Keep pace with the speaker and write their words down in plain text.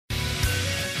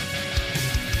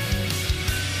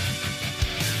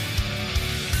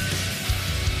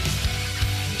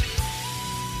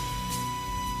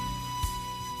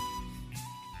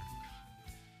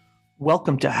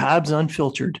Welcome to Habs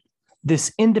Unfiltered.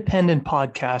 This independent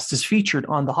podcast is featured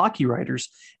on the Hockey Writers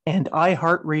and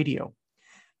iHeartRadio,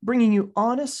 bringing you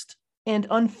honest and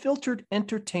unfiltered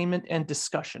entertainment and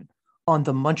discussion on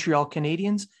the Montreal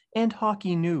Canadiens and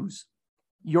hockey news.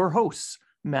 Your hosts,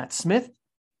 Matt Smith,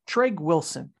 Treg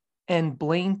Wilson, and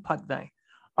Blaine Putvin,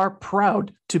 are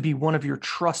proud to be one of your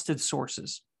trusted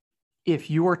sources.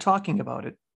 If you are talking about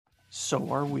it,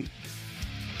 so are we.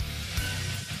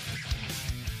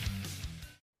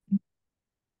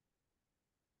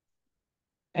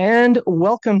 And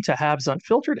welcome to Habs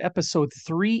Unfiltered, episode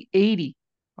 380.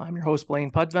 I'm your host,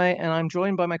 Blaine Putvin, and I'm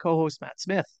joined by my co-host, Matt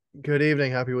Smith. Good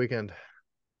evening. Happy weekend.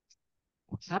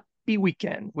 Happy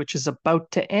weekend, which is about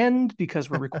to end because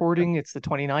we're recording. It's the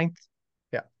 29th.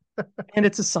 Yeah. And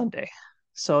it's a Sunday.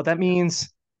 So that means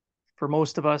for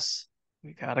most of us,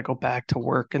 we got to go back to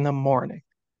work in the morning.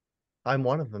 I'm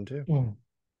one of them too.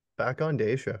 Back on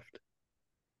day shift.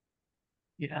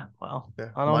 Yeah, well,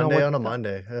 Yeah. I don't Monday know on a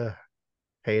Monday. Ugh,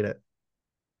 hate it.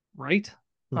 Right?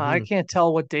 I can't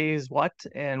tell what day is what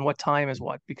and what time is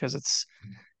what because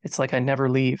it's like I never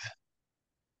leave.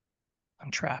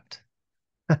 I'm trapped.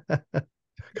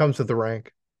 Comes with the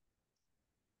rank.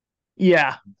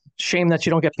 Yeah. Shame that you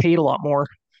don't get paid a lot more.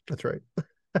 That's right.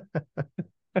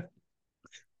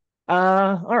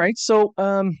 All right. So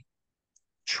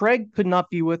Treg could not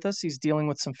be with us. He's dealing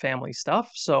with some family stuff.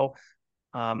 So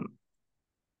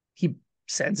he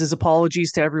sends his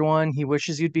apologies to everyone. He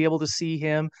wishes you'd be able to see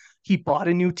him. He bought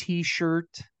a new t-shirt.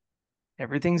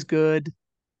 Everything's good.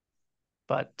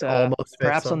 But Almost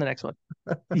perhaps fits on the next one.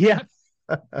 Yeah.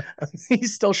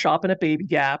 He's still shopping at Baby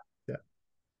Gap. Yeah.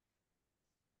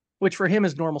 Which for him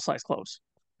is normal size clothes.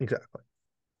 Exactly.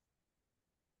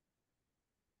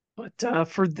 But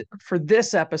for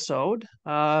this episode,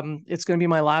 it's going to be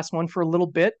my last one for a little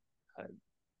bit.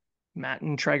 Matt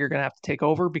and Treg are going to have to take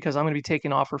over because I'm going to be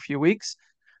taking off for a few weeks.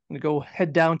 I'm going to go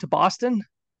head down to Boston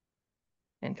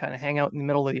and kind of hang out in the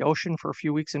middle of the ocean for a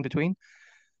few weeks in between.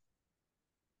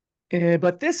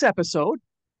 But this episode,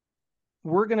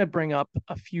 we're going to bring up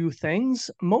a few things,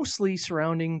 mostly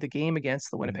surrounding the game against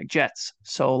the Winnipeg Jets.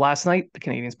 So last night, the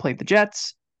Canadiens played the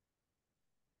Jets.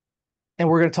 And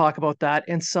we're going to talk about that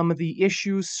and some of the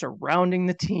issues surrounding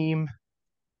the team,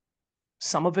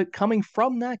 some of it coming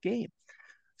from that game.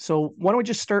 So why don't we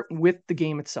just start with the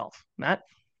game itself, Matt?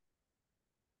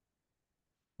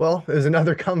 Well, there's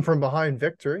another come from behind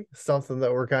victory, something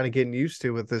that we're kind of getting used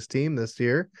to with this team this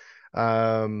year.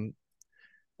 I don't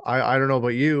know about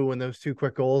you, when those two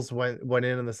quick goals went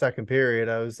in the second period,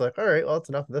 I was like, all right, well, it's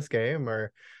enough of this game,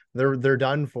 or they're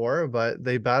done for. But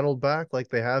they battled back like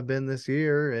they have been this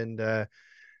year, and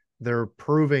they're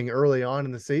proving early on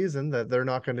in the season that they're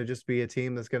not going to just be a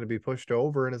team that's going to be pushed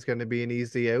over and it's going to be an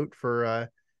easy out for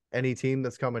any team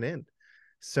that's coming in.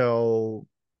 So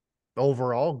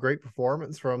overall, great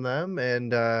performance from them,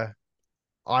 and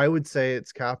I would say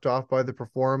it's capped off by the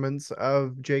performance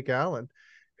of Jake Allen,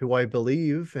 who I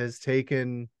believe has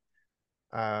taken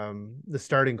the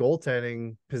starting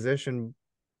goaltending position,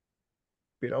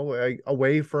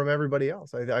 away from everybody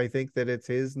else. I think that it's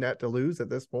his net to lose at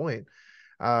this point.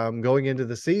 Going into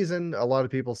the season, a lot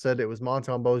of people said it was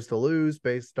Montembeault's to lose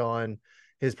based on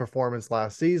his performance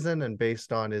last season and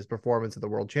based on his performance at the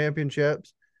World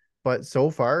Championships. But so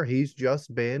far, he's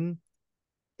just been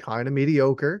kind of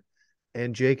mediocre.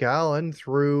 And Jake Allen,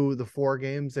 through the 4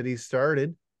 games that he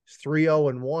started,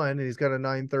 3-0-1, and he's got a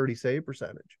 .930 save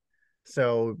percentage.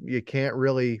 So you can't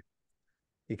really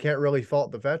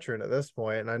fault the veteran at this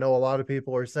point. And I know a lot of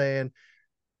people are saying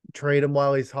trade him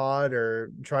while he's hot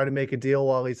or try to make a deal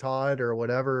while he's hot or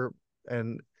whatever.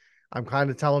 And I'm kind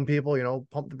of telling people,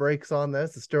 pump the brakes on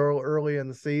this. It's still early in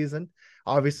the season.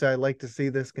 Obviously, I'd like to see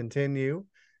this continue.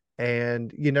 And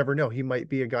you never know. He might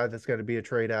be a guy that's going to be a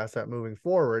trade asset moving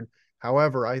forward.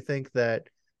 However, I think that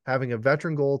having a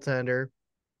veteran goaltender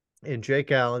and Jake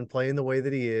Allen playing the way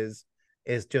that he is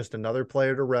just another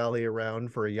player to rally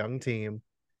around for a young team.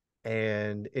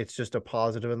 And it's just a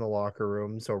positive in the locker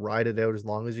room. So ride it out as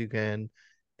long as you can.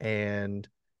 And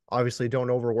obviously don't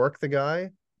overwork the guy.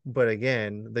 But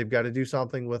again, they've got to do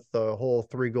something with the whole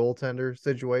 3 goaltender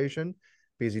situation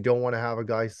because you don't want to have a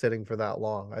guy sitting for that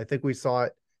long. I think we saw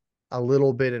it a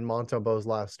little bit in Montembeault's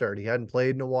last start. He hadn't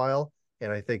played in a while,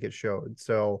 and I think it showed.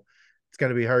 So it's going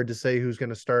to be hard to say who's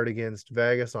going to start against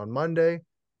Vegas on Monday.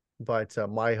 But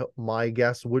my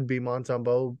guess would be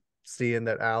Montembeault, seeing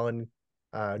that Allen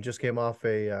just came off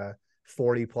a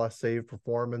 40-plus save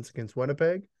performance against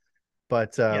Winnipeg.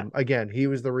 But again, he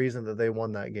was the reason that they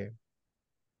won that game.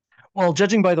 Well,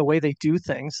 judging by the way they do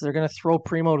things, they're going to throw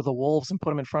Primo to the Wolves and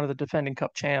put him in front of the defending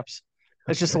Cup champs.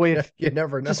 That's just the way it You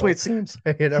never just the way know. it seems.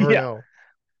 You never Yeah. know.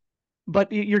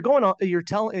 But you're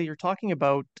talking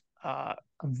about a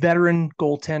veteran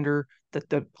goaltender that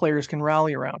the players can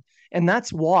rally around, and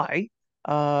that's why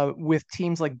with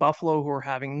teams like Buffalo who are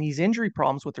having these injury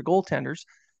problems with their goaltenders,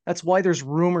 that's why there's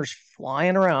rumors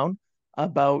flying around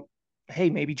about, hey,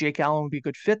 maybe Jake Allen would be a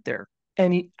good fit there,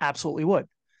 and he absolutely would.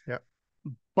 Yeah.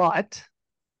 But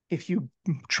if you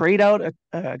trade out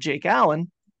a Jake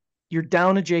Allen, you're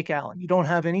down to Jake Allen. You don't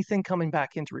have anything coming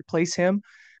back in to replace him.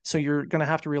 So you're going to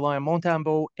have to rely on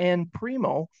Montembeault and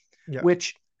Primo, Yeah.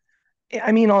 which,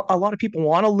 I mean, a lot of people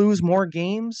want to lose more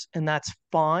games, and that's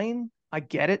fine. I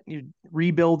get it. You're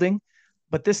rebuilding.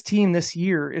 But this team this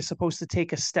year is supposed to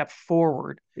take a step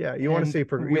forward. Yeah, And you with,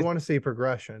 want to see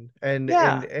progression, and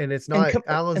yeah, it's not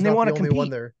Allen's and they not want the to only one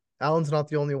compete. there. Allen's not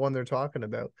the only one they're talking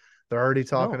about. They're already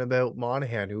talking No, about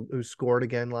Monahan, who scored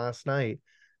again last night.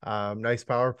 Nice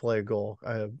power play goal.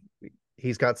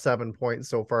 He's got 7 points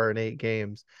so far in 8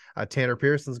 games. Tanner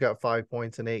Pearson's got 5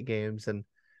 points in 8 games, and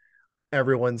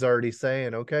everyone's already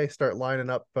saying, okay, start lining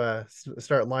up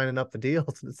the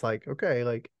deals. And it's like, okay,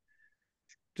 like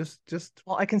just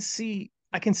well, I can see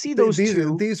those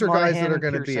two, these are guys that Monahan are and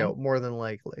going to be Pearson, out more than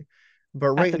likely.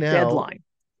 But at right the now, deadline.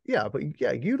 yeah, but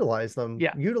yeah, Yeah, utilize them,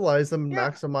 yeah.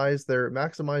 maximize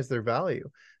their value.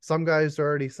 Some guys are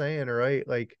already saying, all right,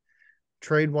 like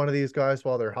trade one of these guys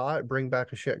while they're hot, bring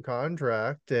back a shit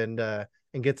contract, and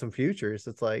get some futures.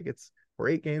 It's like we're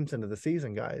 8 games into the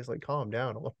season, guys. Like calm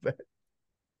down a little bit.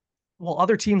 Well,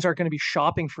 other teams are going to be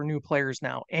shopping for new players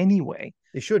now anyway.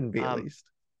 They shouldn't be at Um, least.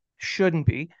 shouldn't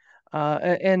be.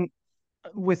 And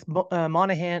with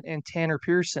Monahan and Tanner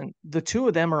Pearson, the two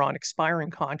of them are on expiring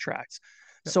contracts.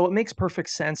 Yeah, So it makes perfect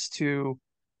sense to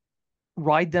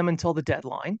ride them until the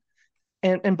deadline.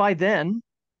 And by then,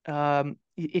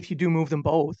 if you do move them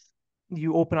both,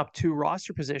 you open up two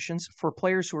roster positions for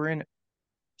players who are in,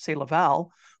 say,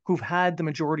 Laval, who've had the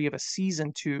majority of a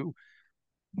season to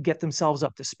get themselves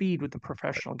up to speed with the right,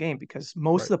 professional game because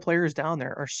most right. of the players down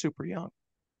there are super young.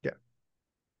 Yeah.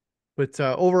 But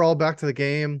overall, back to the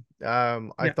game. I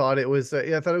Yeah. thought it was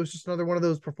yeah, I thought it was just another one of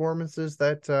those performances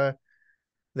that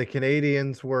the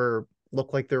Canadians were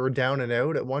looked like they were down and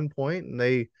out at one point, and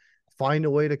they find a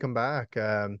way to come back.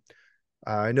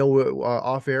 I know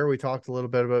off air we talked a little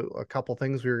bit about a couple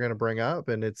things we were going to bring up,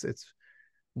 and it's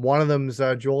one of them's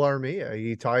Joel Armia.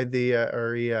 He tied the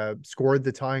or he scored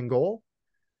the tying goal,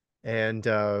 and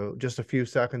just a few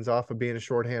seconds off of being a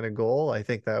shorthanded goal. I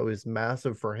think that was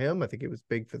massive for him. I think it was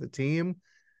big for the team,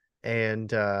 and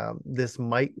this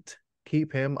might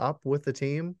keep him up with the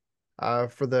team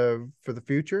for the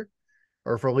future,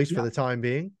 or for at least for Yeah. the time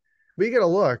being. But you got to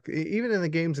look, even in the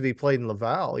games that he played in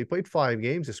Laval, he played 5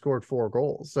 games, he scored 4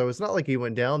 goals. So it's not like he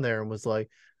went down there and was like,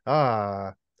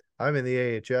 ah, I'm in the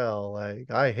AHL. Like,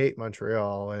 I hate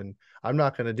Montreal and I'm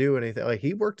not going to do anything. Like,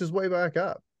 he worked his way back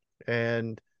up.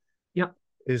 And Yeah.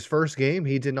 his first game,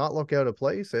 he did not look out of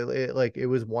place. It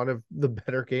was one of the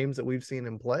better games that we've seen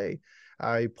him play.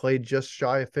 He played just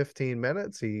shy of 15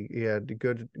 minutes. He had a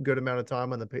good amount of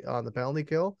time on the penalty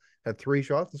kill, had 3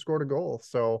 shots and scored a goal.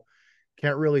 So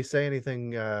can't really say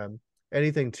anything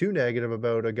too negative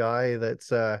about a guy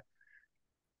that's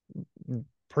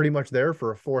pretty much there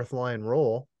for a fourth line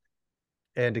role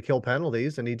and to kill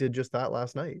penalties, and he did just that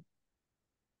last night.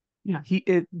 Yeah.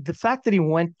 The fact that he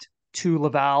went to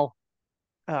Laval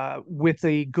with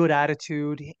a good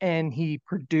attitude and he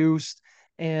produced,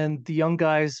 and the young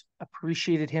guys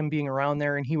appreciated him being around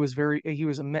there, and he was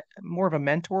more of a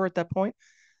mentor at that point.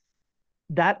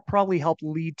 That probably helped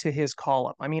lead to his call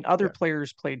up. I mean, other Yeah,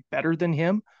 players played better than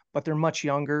him, but they're much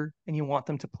younger and you want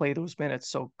them to play those minutes.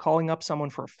 So calling up someone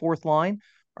for a fourth line,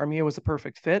 Armia was the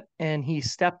perfect fit, and he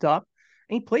stepped up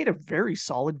and he played a very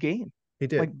solid game. he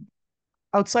Like did.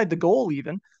 outside the goal,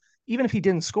 even if he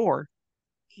didn't score,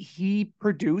 he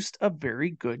produced a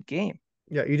very good game.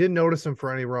 Yeah, you didn't notice him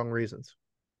for any wrong reasons.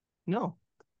 No,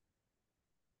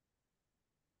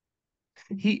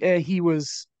 he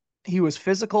was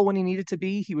physical when he needed to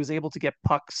be. He was able to get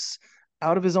pucks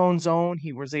out of his own zone.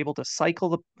 He was able to cycle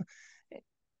the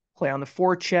play on the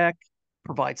forecheck,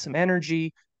 provide some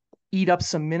energy, eat up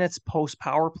some minutes post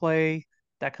power play,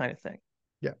 that kind of thing.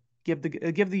 Yeah, Give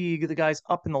the guys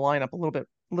up in the lineup a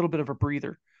little bit of a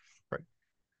breather. right.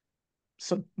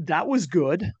 So that was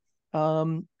good.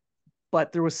 Um,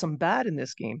 but there was some bad in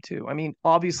this game too. I mean,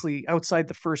 obviously outside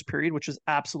the first period, which is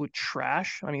absolute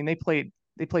trash. I mean, they played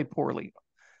poorly.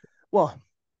 Well,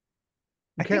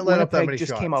 You I think can't let up that Winnipeg many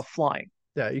just came out shots. flying.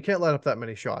 Yeah, you can't let up that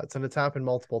many shots, and it's happened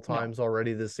multiple No. times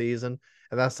already this season,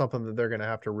 and that's something that they're going to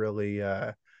have to really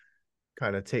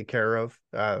kind of take care of.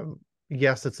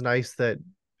 Yes, it's nice that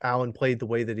Allen played the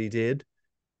way that he did,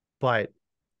 but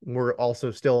we're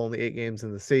also still only 8 games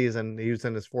in the season. He was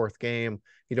in his 4th game.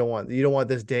 You don't want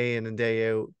this day in and day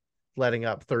out letting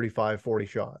up 35, 40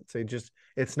 shots.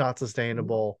 It's not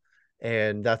sustainable.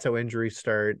 And that's how injuries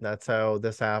start. That's how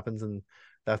this happens. And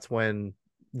that's when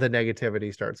the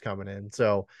negativity starts coming in.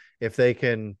 So if they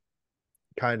can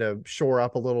kind of shore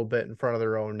up a little bit in front of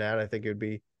their own net, I think it would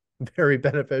be very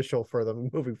beneficial for them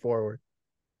moving forward.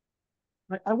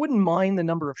 I wouldn't mind the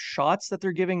number of shots that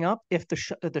they're giving up if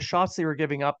the shots they were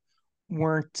giving up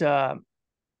weren't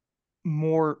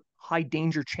more high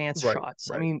danger chance Right, shots.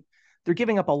 I right. mean, they're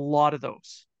giving up a lot of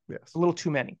those, Yes. a little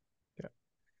too many. Yeah.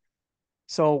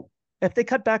 So if they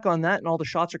cut back on that and all the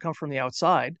shots are coming from the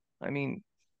outside, I mean,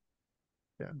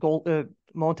 Yeah.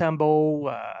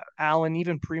 Montembeault, Allen,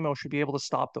 even Primo should be able to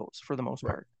stop those for the most Right.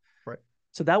 part. Right.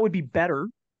 So that would be better.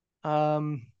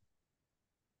 Um,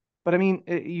 but I mean,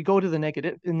 you go to the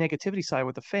negativity side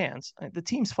with the fans. The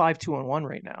team's 5-2-1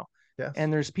 right now, Yes.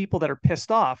 and there's people that are pissed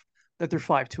off that they're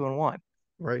 5-2-1.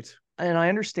 Right. And I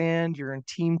understand you're in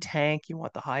team tank, you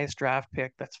want the highest draft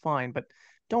pick, that's fine, but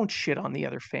don't shit on the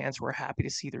other fans who are happy to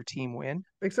see their team win.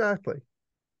 Exactly.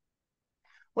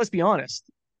 Let's be honest.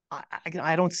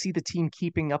 I don't see the team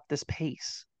keeping up this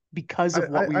pace because I, of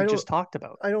what I we I don't just talked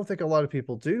about. I don't think a lot of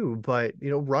people do, but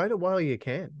ride it while you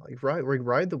can. Like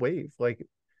ride the wave. Like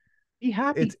Be it's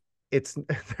happy. it's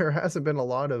there hasn't been a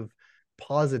lot of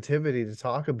positivity to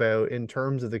talk about in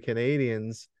terms of the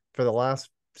Canadiens for the last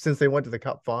since they went to the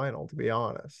Cup final, to be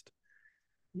honest.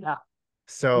 Yeah. Yeah.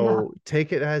 So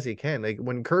take it as you can. Like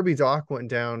when Kirby Doc went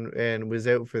down and was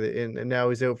out for and now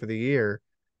he's out for the year,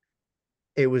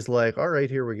 it was like, all right,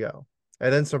 here we go.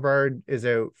 And then Savard is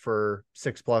out for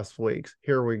 6+ weeks.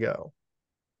 Here we go.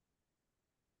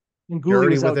 And You're Gooley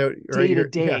already was out without right. day to You're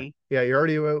day. yeah. You're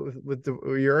already out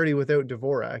you're already without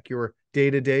Dvorak. You were day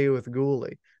to day with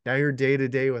Gooley. Now you're day to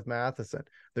day with Matheson.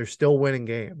 They're still winning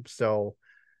games. So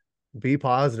be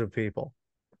positive, people,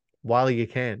 while you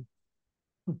can.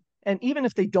 And even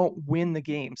if they don't win the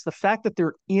games, the fact that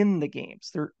they're in the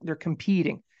games, they're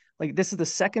competing. Like this is the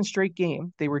second straight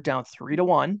game. They were down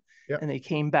 3-1 Yep. and they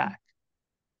came back.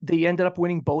 They ended up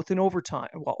winning both in overtime.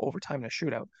 Well, overtime in a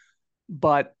shootout.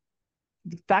 But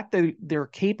the fact that they're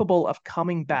capable of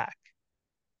coming back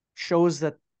shows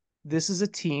that this is a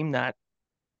team that,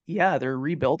 yeah, they're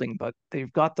rebuilding, but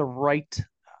they've got the right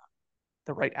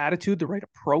attitude, the right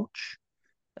approach.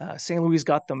 St. Louis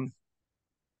got them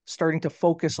starting to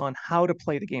focus on how to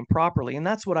play the game properly, and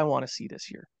that's what I want to see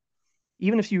this year.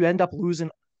 Even if you end up losing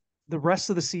the rest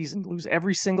of the season, lose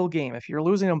every single game, if you're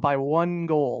losing them by 1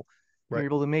 goal, you're Right.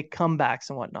 able to make comebacks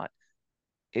and whatnot.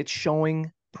 It's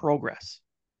showing progress.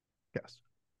 Yes.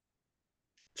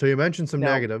 So you mentioned some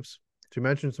Now, negatives. So you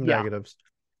mentioned some yeah, negatives,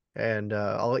 and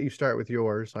I'll let you start with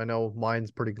yours. I know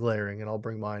mine's pretty glaring, and I'll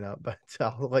bring mine up, but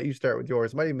I'll let you start with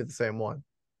yours. It might even be the same one.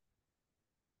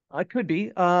 it could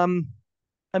be.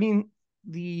 I mean,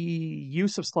 the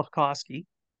use of Slavkovsky,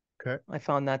 Okay. I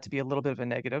found that to be a little bit of a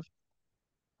negative.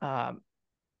 Um,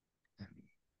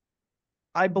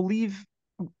 I believe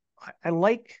I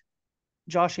like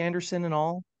Josh Anderson and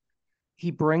all.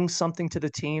 He brings something to the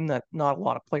team that not a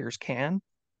lot of players can.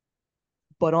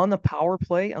 But on the power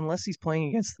play, unless he's playing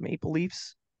against the Maple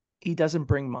Leafs, he doesn't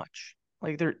bring much.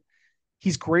 Like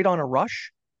he's great on a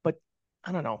rush, but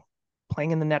I don't know,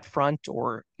 playing in the net front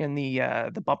or in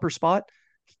the bumper spot,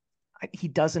 he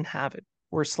doesn't have it.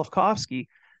 Whereas Slavkovsky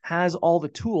has all the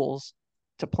tools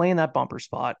to play in that bumper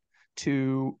spot,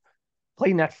 to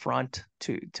play net front,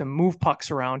 to move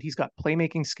pucks around. He's got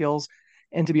playmaking skills,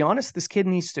 and to be honest, this kid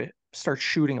needs to start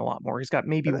shooting a lot more. He's got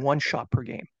maybe And one shot per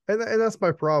game. and that's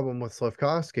my problem with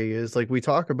Slavkovsky is like we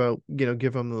talk about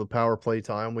give him the power play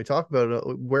time. We talk about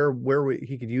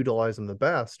he could utilize him the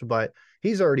best, but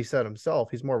he's already said himself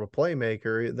he's more of a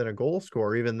playmaker than a goal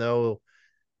scorer. Even though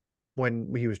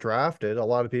when he was drafted, a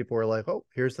lot of people were like, "Oh,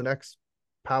 here's the next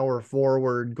power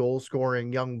forward, goal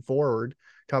scoring young forward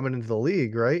coming into the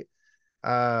league," right?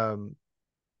 Um,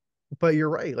 but you're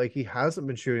right. Like he hasn't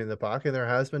been shooting the puck, and there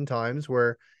has been times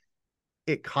where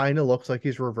it kind of looks like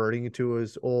he's reverting to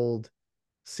his old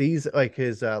season, like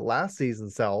his last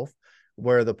season self,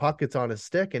 where the puck gets on his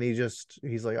stick and he's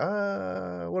like,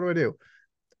 what do I do?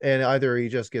 And either he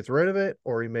just gets rid of it,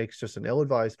 or he makes just an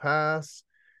ill-advised pass,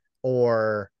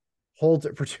 or holds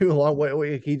it for too long.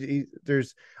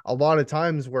 There's a lot of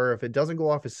times where if it doesn't go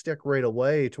off his stick right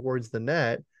away towards the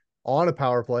net on a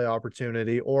power play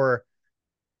opportunity or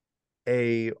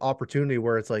a opportunity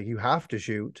where it's like you have to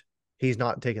shoot, he's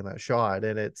not taking that shot,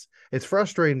 and it's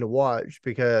frustrating to watch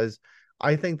because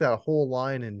I think that whole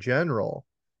line in general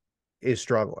is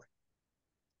struggling.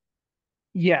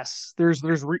 Yes, there's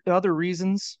other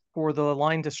reasons for the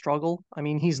line to struggle. I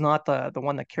mean, he's not the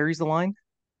one that carries the line,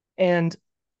 and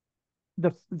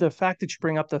the fact that you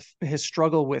bring up his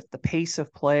struggle with the pace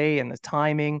of play and the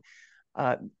timing,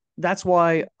 uh, that's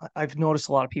why I've noticed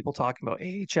a lot of people talking about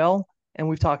AHL, and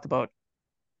we've talked about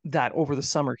that over the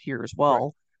summer here as Right.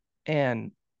 well.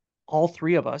 And all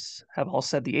three of us have all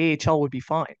said the AHL would be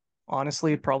fine.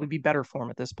 Honestly, it'd probably be better for him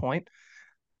at this point,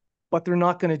 but they're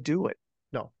not going to do it.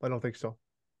 No, I don't think so.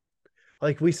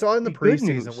 Like we saw in the The good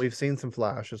preseason, news, we've seen some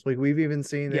flashes. Like we've even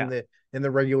seen yeah, in the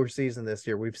regular season this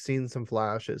year, we've seen some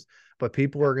flashes. But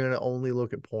people yeah, are going to only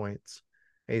look at points.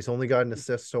 And he's only got an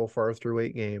assist so far through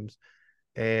 8 games,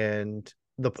 and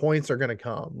the points are going to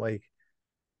come. Like,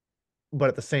 but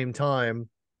at the same time,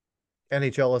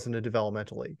 NHL isn't a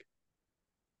developmental league.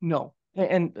 no,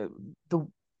 and the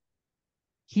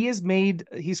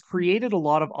he's created a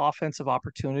lot of offensive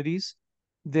opportunities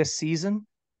this season.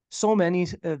 So many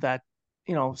that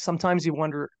sometimes you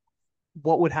wonder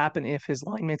what would happen if his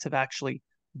line mates have actually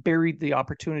buried the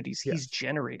opportunities he's Yes.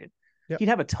 generated. Yep. He'd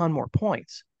have a ton more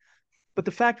points. But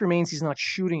the fact remains he's not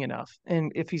shooting enough.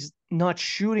 And if he's not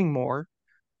shooting more,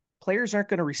 players aren't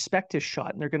going to respect his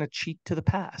shot and they're going to cheat to the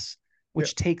pass, Yep.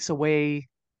 which takes away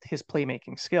his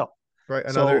playmaking skill. Right.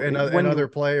 And So and when other you,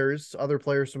 players,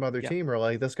 from other yeah, team are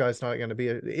like, this guy's not going to be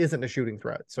isn't a shooting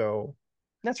threat. So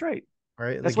that's right. all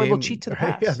right, the That's why they'll game, cheat to the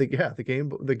right? Yeah, pass.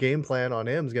 the game plan on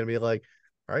him is going to be like,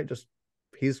 all right, just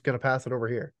he's going to pass it over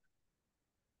here.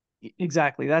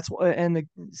 Exactly.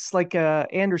 It's like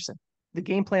Anderson. The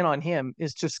game plan on him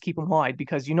is just keep him wide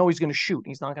because he's going to shoot.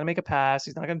 He's not going to make a pass.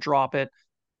 He's not going to drop it.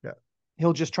 Yeah,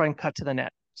 He'll just try and cut to the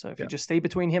net. So if you yeah. just stay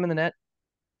between him and the net,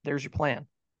 there's your plan.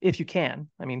 If you can.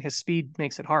 I mean, his speed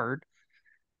makes it hard.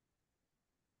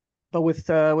 But with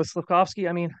Slavkovsky,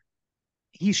 I mean,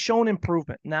 he's shown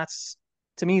improvement, and that's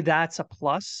to me that's a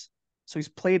plus. So he's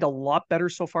played a lot better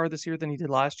so far this year than he did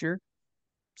last year.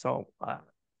 So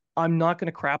I'm not going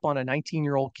to crap on a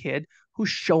 19-year-old kid who's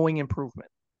showing improvement.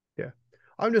 Yeah.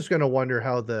 I'm just going to wonder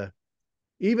how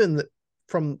even the,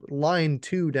 from line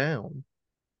 2 down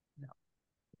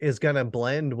is going to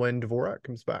blend when Dvorak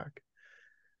comes back.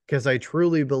 Because I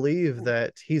truly believe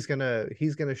that he's gonna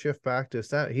shift back to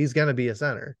center. He's gonna be a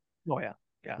center, Oh yeah,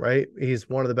 yeah. right? He's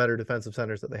one of the better defensive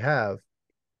centers that they have,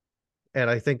 and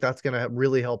I think that's gonna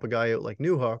really help a guy out like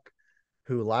Newhook,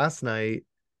 who last night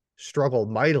struggled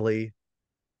mightily,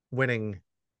 winning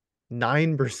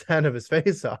 9% of his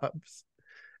faceoffs.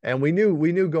 And we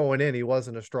knew going in he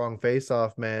wasn't a strong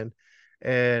faceoff man.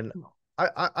 And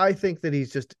I think that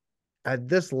he's just at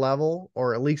this level,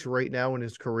 or at least right now in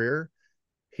his career,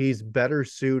 he's better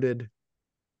suited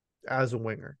as a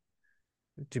winger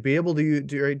to be able to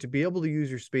be able to use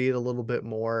your speed a little bit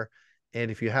more. And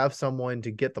if you have someone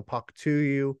to get the puck to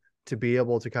you, to be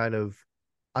able to kind of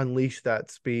unleash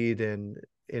that speed and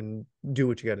do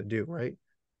what you got to do, right?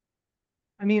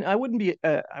 I mean, I wouldn't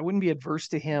be adverse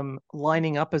to him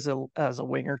lining up as a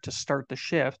winger to start the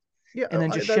shift, Yeah, and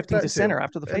then just that's shifting to that too, center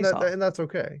after the and faceoff. that's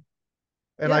okay.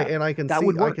 And Yeah, that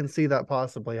would I work. can see that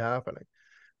possibly happening,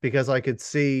 because I could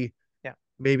see Yeah.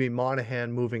 maybe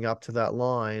Monahan moving up to that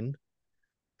line,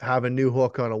 have a new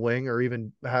hook on a wing, or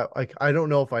even have, like, I don't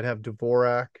know if I'd have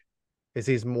Dvorak, is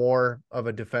he's more of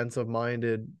a defensive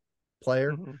minded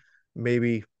player. Hmm.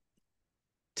 Maybe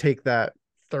take that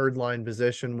third line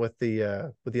position with the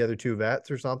other two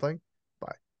vets or something.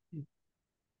 But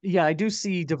Yeah, I do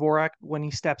see Dvorak when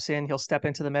he steps in, he'll step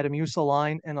into the Metamucil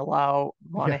line and allow yeah,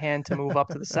 Monahan to move up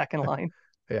to the second line.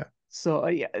 yeah, So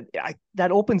yeah,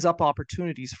 that opens up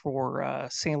opportunities for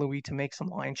St. Louis to make some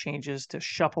line changes to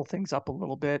shuffle things up a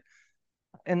little bit,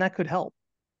 and that could help.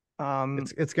 Um,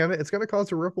 it's gonna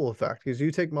cause a ripple effect, because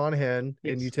you take Monahan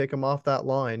and you yes, take him off that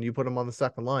line, you put him on the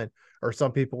second line, or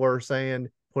some people are saying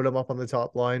put him up on the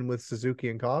top line with Suzuki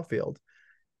and Caulfield.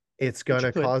 It's which going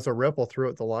to could. cause a ripple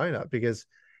throughout the lineup, because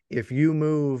if you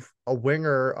move a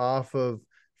winger off of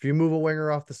if you move a winger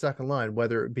off the second line,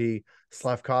 whether it be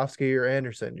Slavkovsky or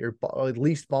Anderson, you're at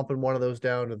least bumping one of those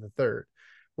down to the third.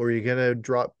 Where you're going to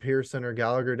drop Pearson or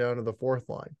Gallagher down to the fourth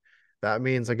line. That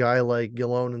means a guy like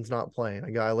Gilonen's not playing,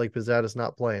 a guy like Pizzetta's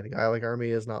not playing, a guy like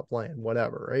Armia is not playing,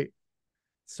 whatever, right?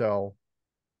 So,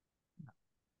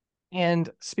 And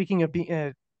speaking of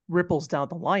ripples down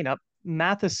the lineup,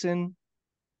 Matheson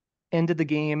ended the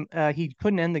game. He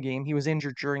couldn't end the game. He was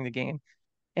injured during the game,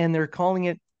 and they're calling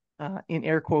it in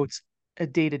air quotes a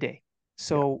day to day. yeah,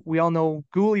 So we all know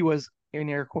Gooley was in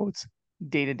air quotes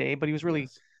day to day, but he was really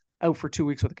yes, out for 2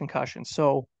 weeks with a concussion.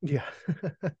 So yeah.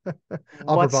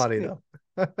 Upper what's body though.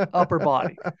 upper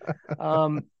body?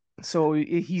 Um, So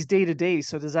he's day to day.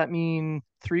 So does that mean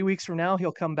 3 weeks from now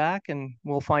he'll come back and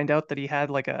we'll find out that he had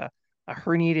like a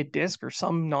herniated disc or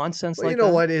some nonsense But you like know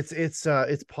that? what?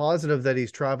 It's positive that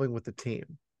he's traveling with the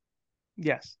team.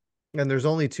 Yes, And there's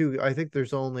only two. I think there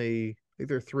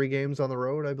are 3 games on the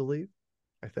road, I believe.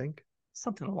 I think.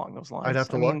 something along those I'd have lines.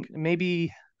 to I mean, look.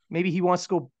 maybe he wants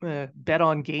to go bet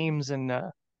on games and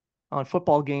on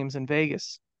football games in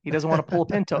Vegas. He doesn't want to pull a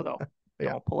Pinto though.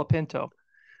 Yeah. Don't pull a Pinto.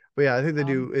 But yeah, I think they Um,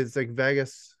 do. It's like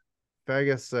Vegas,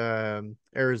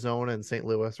 Arizona, and St.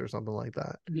 Louis or something like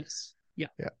that. yes, yeah,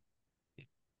 Yeah.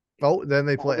 Oh, then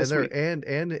they all play, and this they're week. and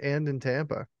in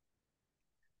Tampa.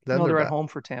 Then No, they're they're at back. home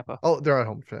for Tampa. Oh, they're at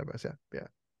home for Tampa. Yeah, yeah.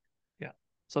 Yeah.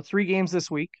 So 3 games this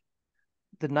week.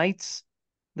 The Knights,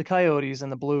 the Coyotes,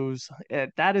 and the Blues.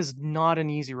 That is not an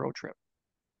easy road trip.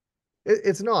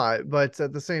 It's not, but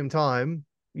at the same time,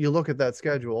 you look at that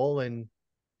schedule, and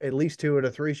at least 2 out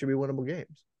of 3 should be winnable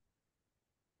games.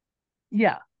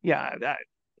 Yeah, yeah.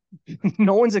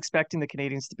 No one's expecting the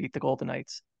Canadiens to beat the Golden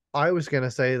Knights. I was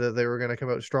gonna say that they were gonna come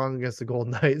out strong against the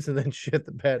Golden Knights and then shit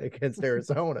the bed against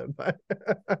Arizona, but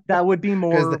That would be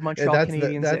because more Montreal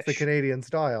Canadiens that's the ish. Canadian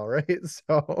style, right?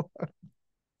 So,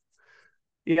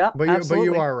 Yeah, but you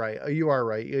absolutely. are right. You are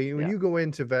right. When Yeah, you go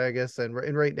into Vegas and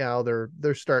right now they're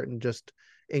starting just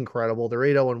incredible. They're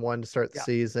 8-1 to start the yeah.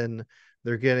 season.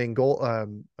 They're getting goal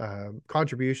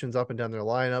contributions up and down their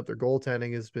lineup. Their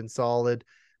goaltending has been solid.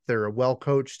 They're a well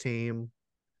coached team.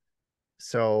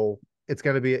 So it's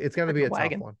gonna be They're a a tough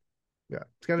wagon. one. Yeah,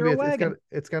 it's gonna They're be a it's wagon.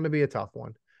 gonna be a tough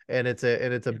one, and it's a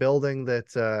Yeah, building that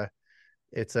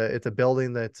it's a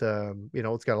building that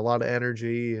it's got a lot of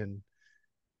energy and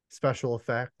special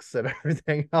effects and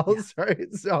everything yeah. else,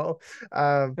 right? So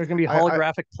um, There's gonna be I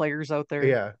holographic players out there.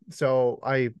 yeah, so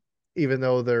I even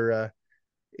though they're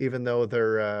even though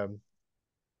they're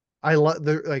I love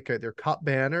their cup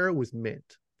banner was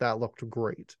mint. That looked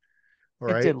great. All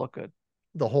It right. did look good.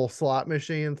 The whole slot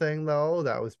machine thing though,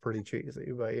 that was pretty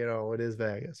cheesy, but it is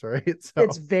Vegas, right? It's So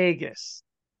Vegas.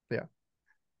 yeah,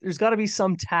 There's got to be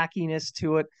some tackiness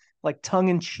to it, like tongue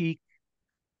in cheek.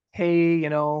 Hey,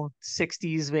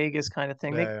 60s Vegas kind of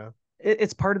thing. yeah, yeah,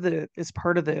 It's part of the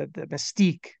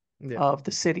mystique yeah. of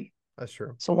the city. That's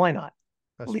true. So why not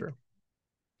That's true.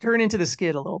 turn into the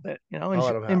skid a little bit? I'll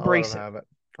let him Embrace it. have it.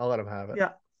 I'll let him have it.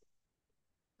 Yeah.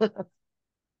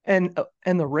 And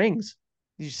the rings.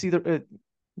 Did you see the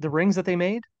rings that they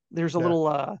made? There's a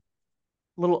Yeah,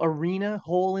 little arena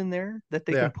hole in there that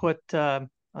they yeah, can put I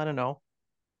don't know,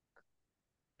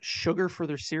 sugar for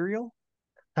their cereal,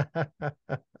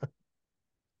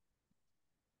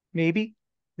 maybe.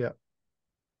 yeah,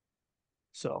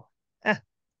 So, eh.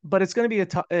 But it's going to be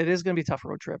it is going to be a tough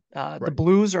road trip. The right.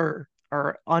 Blues are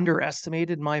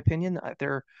underestimated in my opinion.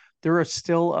 They're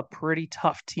still a pretty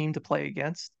tough team to play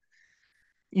against,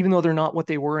 even though they're not what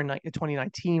they were in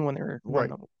 2019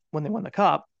 Right. when they won the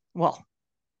cup. Well,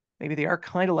 maybe they are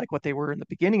kind of like what they were in the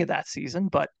beginning of that season,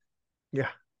 but Yeah,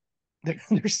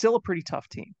 they're still a pretty tough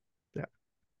team. yeah,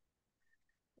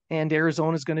 And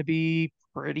Arizona is going to be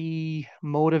pretty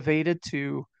motivated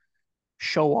to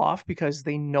show off because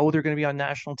they know they're going to be on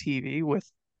national TV with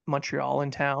Montreal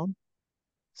in town.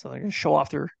 So they're going to show off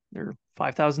their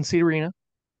 5,000 seat arena.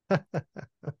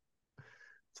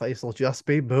 place will just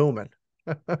be booming.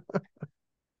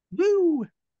 Woo!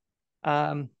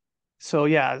 Um, so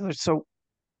yeah,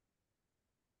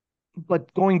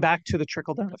 but going back to the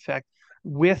trickle down effect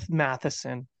with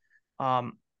Matheson,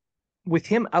 um, with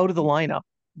him out of the lineup,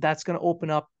 that's going to open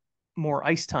up more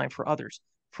ice time for others.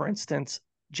 For instance,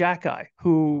 Jack Eye,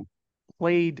 who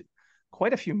played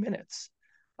quite a few minutes.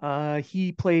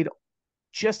 He played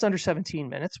just under 17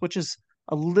 minutes, which is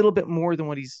a little bit more than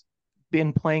what he's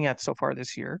been playing at so far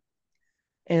this year.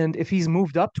 And if he's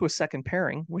moved up to a second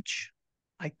pairing, which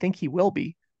I think he will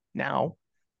be now,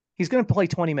 he's going to play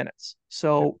 20 minutes.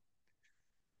 Yeah, So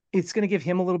it's going to give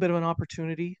him a little bit of an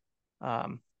opportunity.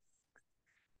 Um,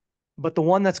 but the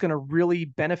one that's going to really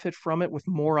benefit from it with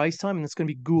more ice time, and it's going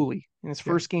to be Gooley. In his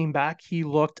yeah. first game back, he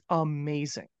looked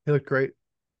amazing. He looked great.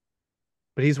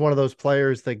 But he's one of those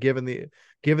players that given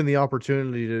the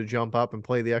opportunity to jump up and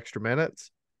play the extra minutes,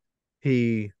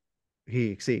 he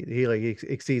he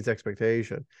exceeds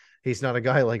expectation. He's not a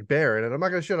guy like Barron, and I'm not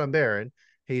going to shit on Barron.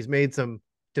 He's made some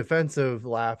defensive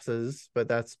lapses, but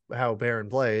that's how Barron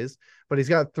plays. But he's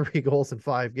got 3 goals in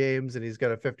 5 games, and he's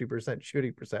got a 50%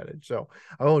 shooting percentage. So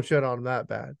I won't shit on him that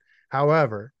bad.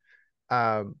 However,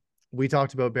 um, we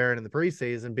talked about Barron in the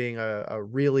preseason being a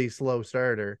really slow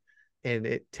starter, and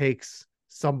it takes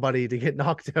somebody to get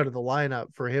knocked out of the lineup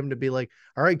for him to be like,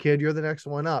 all right, kid, you're the next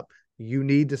one up. You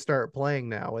need to start playing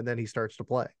now. And then he starts to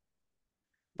play.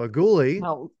 But Gooley,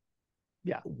 Now,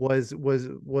 Yeah. was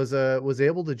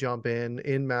able to jump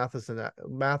in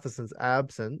Matheson's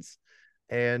absence,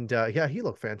 and yeah, he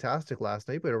looked fantastic last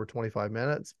night. Played over 25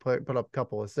 minutes, put up a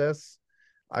couple assists.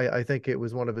 I think it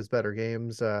was one of his better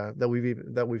games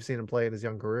that we've seen him play in his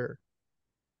young career.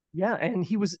 Yeah, and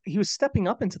he was stepping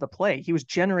up into the play. He was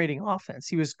generating offense.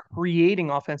 He was creating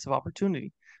offensive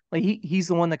opportunity. Like he's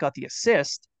the one that got the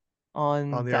assist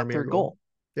On on the that Armia third goal. goal.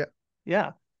 Yeah,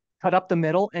 Yeah. Cut up the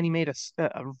middle and he made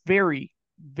a very,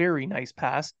 very nice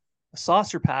pass, a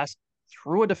saucer pass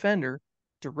through a defender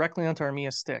directly onto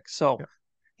Armia's stick. So yeah,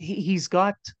 he's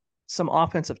got some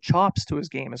offensive chops to his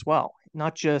game as well.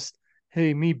 Not just,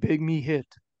 hey, me big, me hit.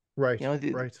 right, You know,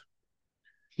 right.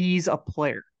 he's a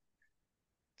player.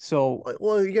 So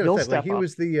Well, you got to he'll think like step up.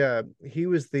 he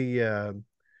was the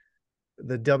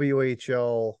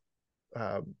WHL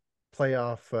uh,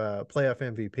 playoff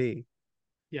MVP,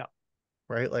 Yeah.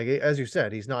 right? Like as you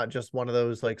said, he's not just one of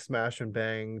those like smash and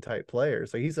bang type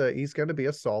players. Like he's going to be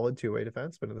a solid two-way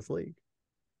defenseman in this league.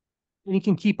 And he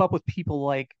can keep up with people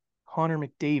like Connor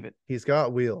McDavid. He's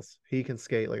got wheels. He can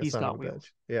skate like a He's son of got a bitch.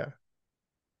 wheels Yeah,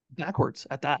 backwards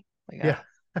at that. Like, yeah,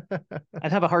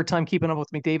 I'd have a hard time keeping up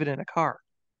with McDavid in a car,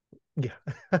 yeah,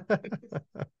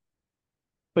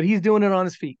 but he's doing it on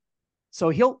his feet. So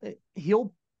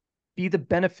he'll be the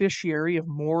beneficiary of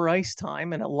more ice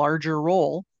time and a larger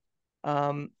role.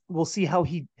 We'll see how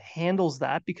he handles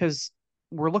that because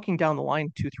we're looking down the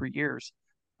line 2, 3 years.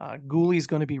 Gooley's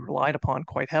going to be relied upon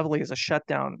quite heavily as a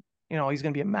shutdown. You know, he's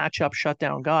going to be a matchup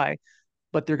shutdown guy,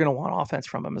 but they're going to want offense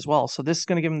from him as well. So this is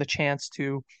going to give him the chance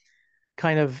to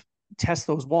kind of test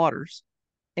those waters.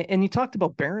 And you talked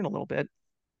about Barron a little bit,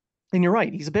 and you're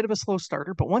right. He's a bit of a slow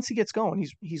starter, but once he gets going,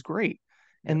 he's great.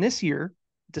 yeah, And this year,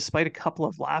 despite a couple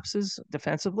of lapses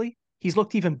defensively, he's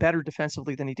looked even better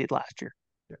defensively than he did last year.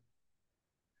 yeah.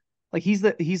 Like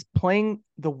he's playing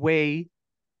the way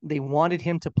they wanted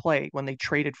him to play when they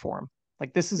traded for him.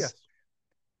 Like this is Yes,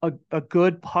 a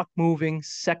good puck moving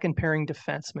second pairing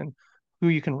defenseman who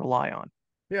you can rely on.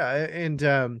 yeah,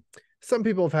 and some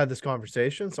people have had this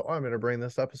conversation, so I'm going to bring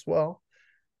this up as well.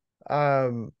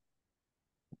 Um,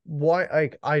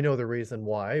 why I know the reason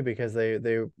why because they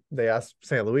asked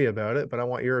St. Louis about it, but I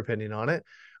want your opinion on it.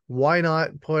 Why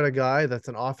not put a guy that's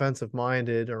an offensive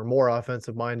minded or more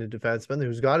offensive minded defenseman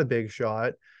who's got a big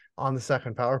shot on the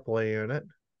second power play unit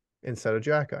instead of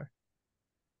Jack Guy?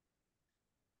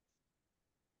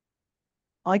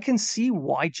 I can see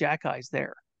why Jack Eye's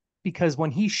there because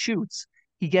when he shoots,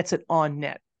 he gets it on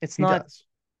net. He does.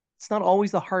 It's not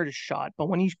always the hardest shot, but He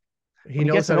when he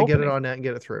knows gets how an to get it opening, on net and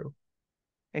get it through.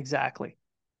 exactly.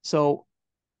 So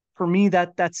for me,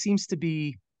 that seems to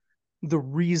be the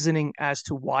reasoning as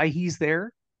to why he's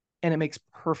there, and it makes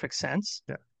perfect sense.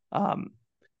 Yeah. Um,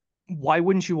 why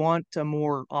wouldn't you want a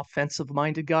more offensive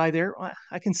minded guy there?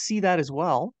 I can see that as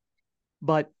well,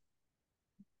 but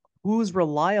who's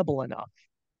reliable enough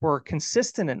or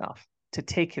consistent enough to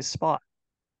take his spot?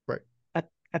 Right.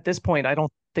 At this point, I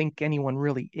don't think anyone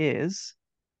really is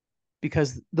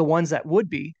because the ones that would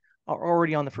be are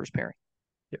already on the first pairing.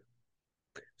 Yeah.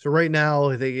 So right now,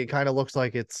 I think it kind of looks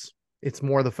like it's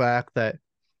more the fact that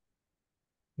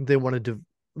they want to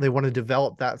they want to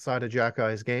develop that side of Jack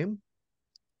Guy's game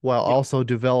while Yeah. also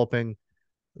developing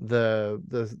the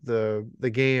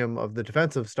game of the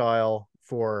defensive style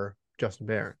for Justin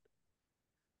Barron.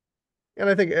 And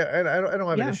I think and I don't have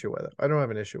an Yeah. issue with it. I don't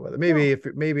have an issue with it. No. Maybe if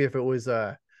it was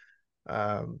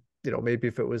maybe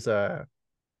if it was a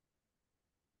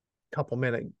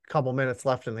couple minutes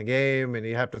left in the game and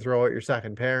you have to throw out your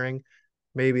second pairing,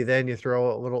 maybe then you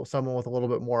throw a little someone with a little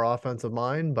bit more offensive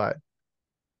mind, but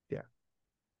yeah.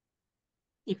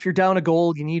 If you're down a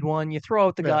goal, you need one. You throw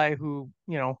out the Yeah. guy who,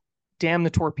 damn the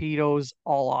torpedoes,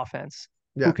 all offense,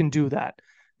 who Yeah. can do that.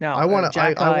 Now, I want to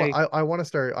Jack Eye, I want to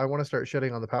start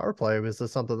shitting on the power play. This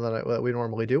is something that we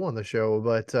normally do on the show,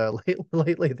 but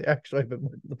lately they actually have been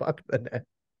putting the puck in the net.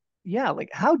 yeah, like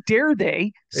how dare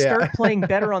they Yeah. start playing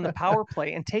better on the power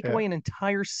play and take Yeah. away an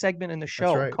entire segment in the That's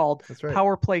show right. called That's right.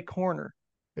 Power Play Corner,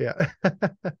 Yeah.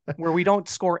 where we don't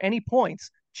score any points,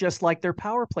 just like their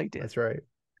power play did That's right.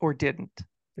 or didn't.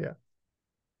 Yeah.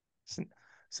 So,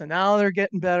 so now they're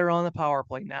getting better on the power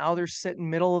play. Now they're sitting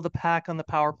middle of the pack on the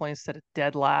power play instead of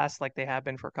dead last like they have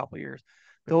been for a couple of years.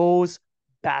 Those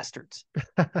bastards.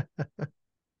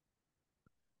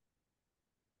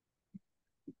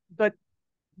 But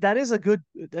that is a good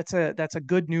that's a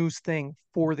good news thing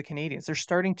for the Canadiens. They're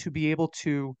starting to be able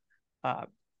to uh,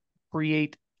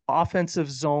 create offensive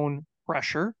zone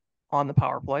pressure on the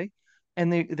power play,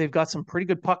 and they've got some pretty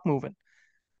good puck moving.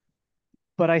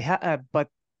 But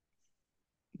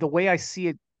the way I see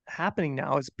it happening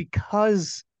now is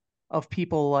because of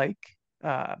people like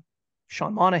uh,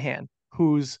 Sean Monahan,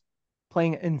 who's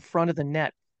playing in front of the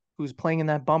net, who's playing in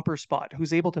that bumper spot,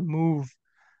 who's able to move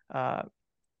uh,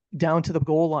 down to the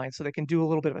goal line so they can do a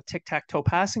little bit of a tic tac toe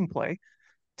passing play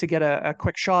to get a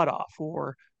quick shot off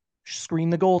or screen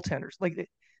the goaltenders. Like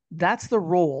that's the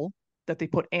role that they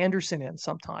put Anderson in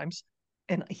sometimes,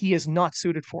 and he is not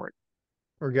suited for it.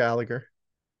 Or Gallagher.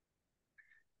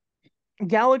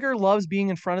 Gallagher loves being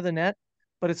in front of the net,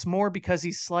 but it's more because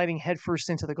he's sliding headfirst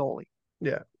into the goalie.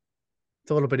 Yeah. It's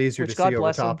a little bit easier to Which see God over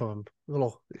bless top him. of him. A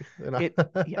little, you know. It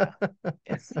yeah,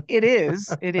 it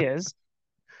is. It is.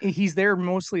 He's there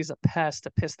mostly as a pest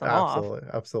to piss them off. Absolutely.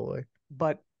 Absolutely.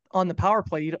 But on the power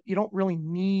play, you don't really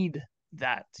need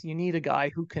that. You need a guy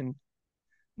who can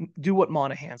do what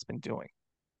Monahan's been doing.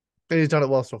 And he's done it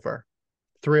well so far.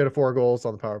 3 out of 4 goals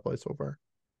on the power play so far.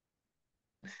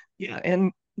 Yeah,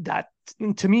 and that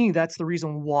to me, that's the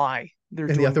reason why they're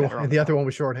And the doing other better one, on and the the other power. one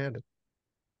was shorthanded.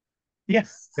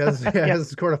 Yes, He yeah. hasn't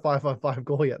scored a 5-on-5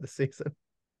 goal yet this season.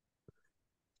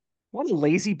 What a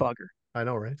lazy bugger, I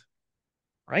know, right?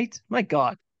 right? My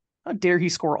God, how dare he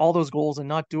score all those goals and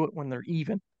not do it when they're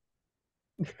even?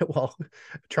 Well,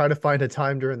 try to find a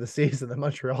time during the season that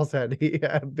Montreal's had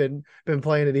been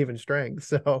playing at even strength.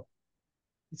 So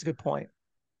It's a good point.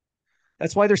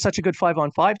 That's why they're such a good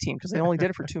 5-on-5 team because they only did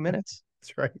it for 2 minutes.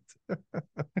 that's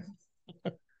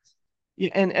right. Yeah,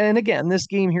 and again, this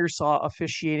game here saw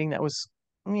officiating that was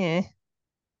meh,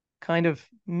 kind of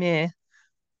meh,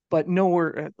 but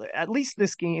nowhere. At least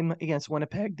this game against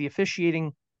Winnipeg, the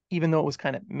officiating, even though it was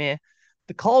kind of meh,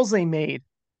 the calls they made,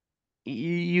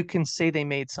 you can say they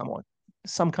made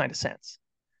some kind of sense.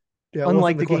 Yeah,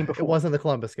 Unlike the game it before. wasn't the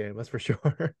Columbus game, that's for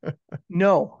sure.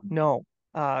 No, no.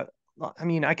 Uh, I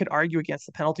mean, I could argue against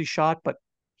the penalty shot, but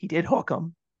he did hook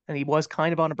him, and he was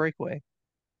kind of on a breakaway.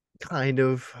 Kind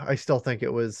of. I still think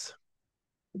it was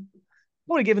I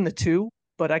would have given the two,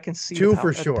 but I can see two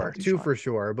for the sure. penalty Two shot. for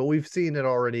sure. But we've seen it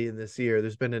already in this year.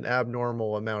 There's been an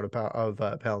abnormal amount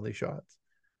of penalty shots.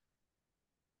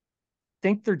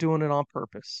 Think they're doing it on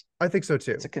purpose. I think so It's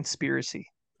too. a conspiracy.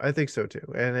 I think so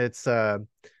too. And it's I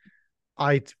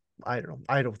I don't know.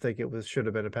 I don't think it was should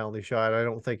have been a penalty shot. I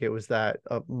don't think it was that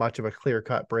much of a clear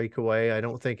cut breakaway. I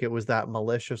don't think it was that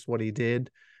malicious what he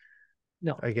did.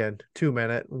 No. Again, 2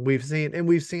 minute. We've seen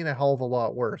a hell of a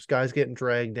lot worse. Guys getting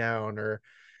dragged down or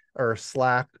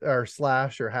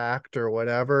slashed or hacked or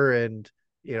whatever, and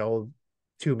you know,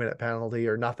 2 minute penalty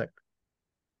or nothing.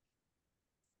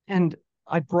 And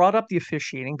I brought up the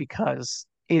officiating because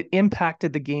it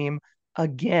impacted the game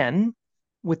again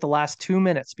with the last 2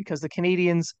 minutes because the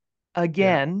Canadiens Yeah,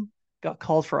 again got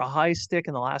called for a high stick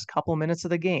in the last couple of minutes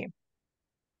of the game,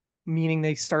 meaning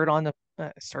they start on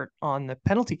the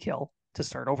penalty kill to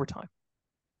start overtime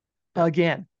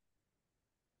again.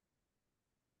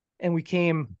 And we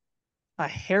came a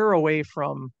hair away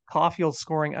from Caulfield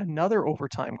scoring another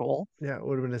overtime goal yeah, it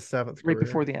would have been his seventh right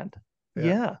before career. the end. Yeah,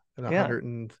 Yeah, in yeah,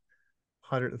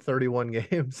 131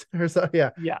 games or so.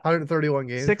 Yeah, yeah. 131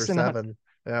 games for 6 and 100. seven.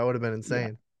 That would have been Yeah.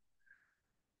 insane.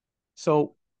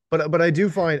 So But I do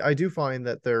find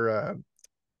that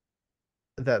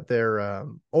their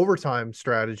overtime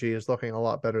strategy is looking a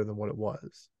lot better than what it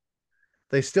was.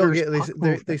 They still there's get puck they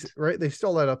movement. right they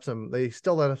still let up some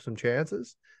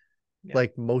chances Yeah.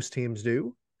 like most teams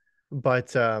do,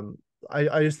 but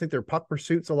I just think their puck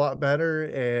pursuit's a lot better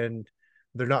and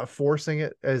they're not forcing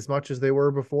it as much as they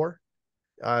were before.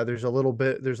 There's a little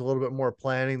bit more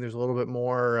planning. There's a little bit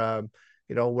more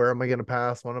where am I going to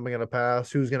pass? When am I going to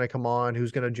pass? Who's going to come on?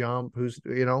 Who's going to jump?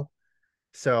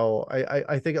 So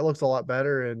I think it looks a lot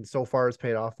better, and so far it's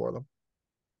paid off for them.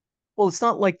 Well, it's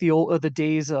not like the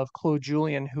days of Claude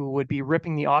Julien, who would be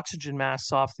ripping the oxygen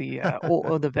masks off the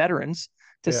veterans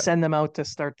to Yeah, send them out to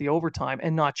start the overtime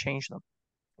and not change them.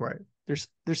 right. There's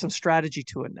some strategy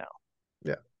to it now,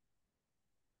 Yeah,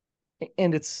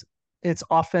 and it's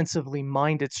offensively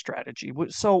minded strategy.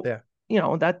 So yeah.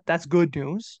 that's good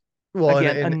news. Well,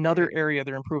 Again, another area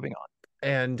they're improving on.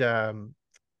 and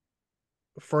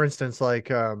for instance, like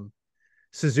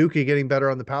Suzuki getting better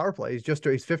on the power play. He's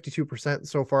 52%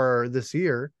 so far this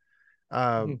year.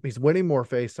 Mhm. He's winning more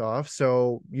face-offs,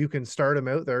 so you can start him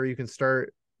out there. You can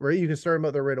start him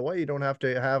out there right away. You don't have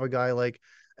to have a guy like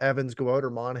Evans go out or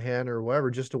Monahan or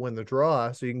whoever just to win the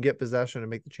draw, so you can get possession and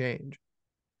make the change.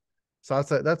 So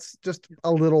that's just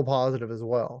a little positive as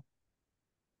well.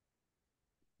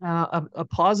 A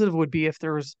positive would be if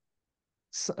there was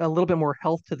a little bit more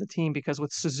health to the team because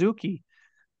with Suzuki,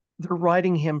 they're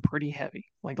riding him pretty heavy.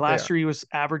 Like They last are. year, he was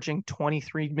averaging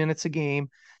 23 minutes a game.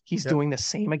 He's Yep. doing the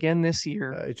same again this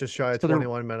year. It's just shy of So they're,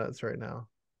 21 minutes right now.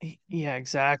 yeah,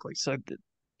 exactly. So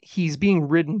he's being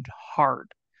ridden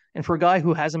hard. And for a guy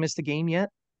who hasn't missed a game yet,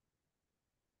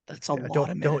 that's a Yeah, lot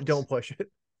of minutes. don't push it.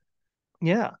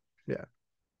 Yeah. Yeah.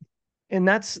 And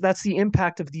that's the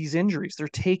impact of these injuries. They're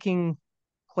taking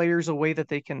players away that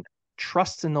they can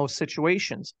trust in those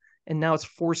situations. And now it's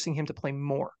forcing him to play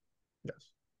more. Yes.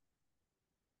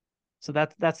 So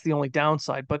that's the only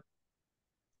downside. But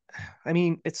I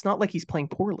mean, it's not like he's playing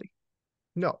poorly,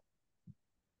 No.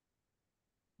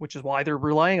 which is why they're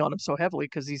relying on him so heavily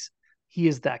because he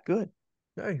is that good.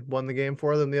 Hey, won the game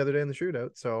for them the other day in the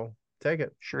shootout, so take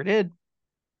it. Sure did.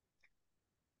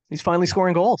 He's finally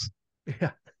scoring goals.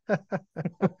 Yeah.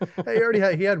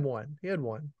 Hey, he had one. He had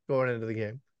one going into the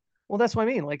game. Well, that's what I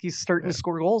mean. Like he's starting Yeah. to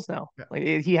score goals now. Yeah. Like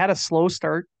he had a slow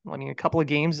start. I mean, a couple of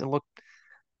games it looked,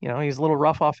 he's a little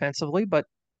rough offensively, but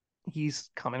he's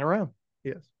coming around.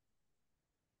 Yes.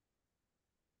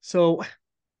 So,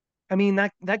 I mean,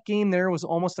 that game there was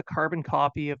almost a carbon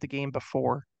copy of the game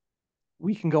before.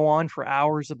 We can go on for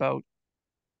hours about,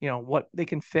 what they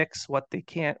can fix, what they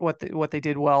can't, what they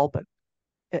did well, but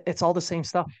it's all the same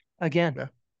stuff again. Yeah.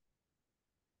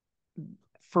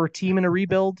 For a team in a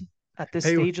rebuild at this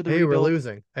Hey, stage of the hey, we're rebuild,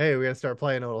 losing. Hey, we gotta start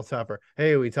playing a little tougher.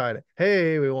 Hey, we tied it.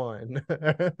 Hey, we won.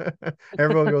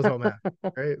 Everyone goes home happy,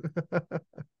 right?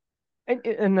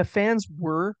 and the fans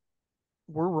were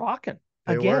rocking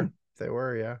They were. again. They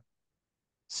were, yeah.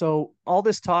 So all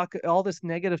this talk, all this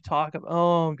negative talk of,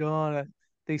 oh God,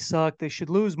 they suck, they should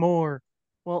lose more.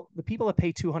 Well, the people that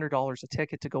pay $200 a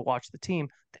ticket to go watch the team,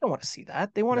 they don't want to see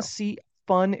that. They want to No. see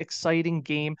fun, exciting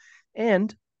game,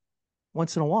 and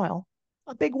once in a while,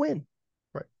 a big win.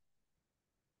 Right.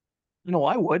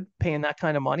 I would paying that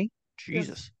kind of money. Yes.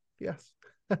 Jesus, Yes.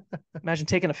 imagine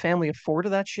taking a family of four to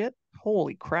that shit.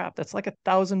 Holy crap, that's like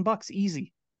 $1,000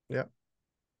 easy, Yeah.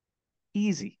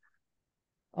 easy.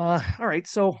 All right.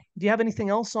 So, do you have anything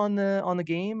else on the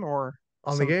game or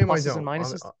On the some game, I pluses and don't.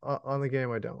 minuses? On the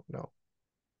game, I don't. No.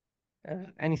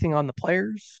 Anything on the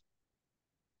players,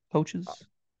 coaches?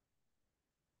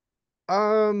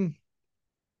 Um,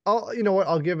 you know what?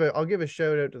 I'll give a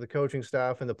shout out to the coaching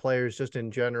staff and the players just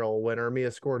in general when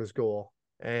Armia scored his goal.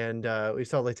 And we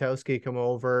saw Letowski come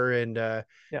over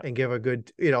Yeah. and give a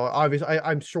good, obviously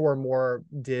I'm sure more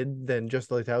did than just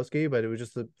Letowski, but it was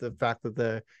just the fact that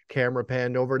the camera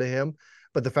panned over to him.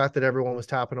 But the fact that everyone was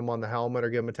tapping him on the helmet or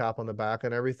giving him a tap on the back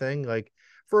and everything, like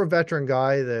for a veteran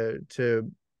guy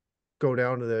to go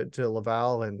down to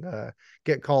Laval and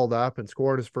get called up and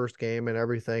scored his first game and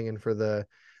everything, and for the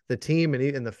team and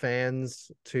even the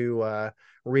fans to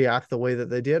react the way that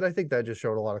they did, I think that just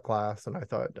showed a lot of class, and I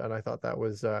thought that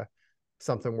was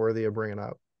something worthy of bringing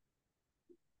up.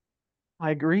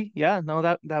 I agree. Yeah, no,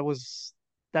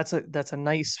 that's a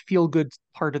nice feel good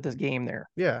part of this game there.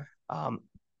 Yeah. Um,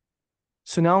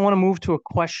 so now I want to move to a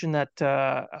question that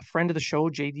a friend of the show,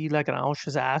 JD Lagrange,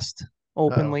 has asked Oh.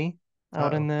 openly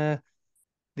out in Oh.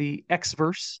 the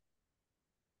Xverse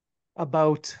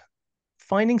about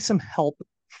finding some help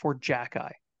for Jack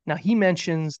Eye. Now he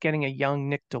mentions getting a young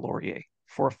Nick Delorier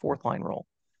for a fourth line role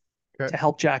Okay. to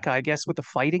help Jack Eye, I guess, with the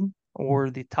fighting or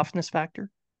the toughness factor.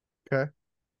 Okay.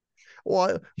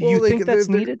 Well, Do you they think could. They're, that's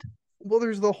they're, needed? well,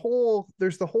 there's the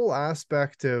whole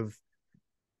aspect of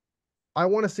I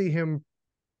want to see him.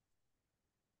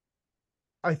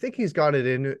 I think he's got it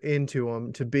into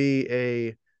him to be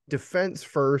a defense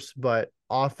first, but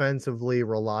offensively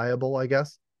reliable, I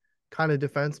guess, kind of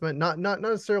defenseman. Not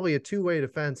necessarily a two-way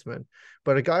defenseman,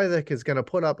 but a guy that is going to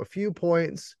put up a few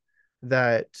points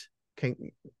that can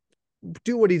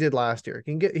do what he did last year.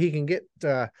 He can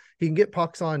get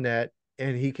pucks on net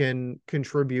and he can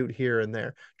contribute here and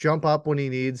there. Jump up when he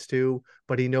needs to,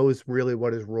 but he knows really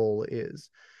what his role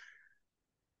is.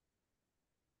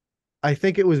 I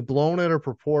think it was blown out of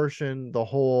proportion. The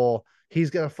whole he's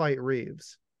gonna fight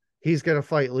Reeves, he's gonna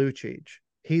fight Lucic,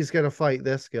 he's gonna fight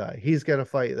this guy, he's gonna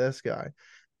fight this guy,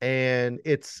 and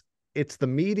it's the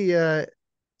media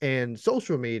and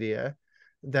social media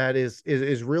that is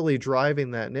really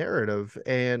driving that narrative.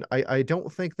 And I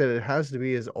don't think that it has to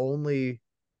be his only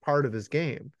part of his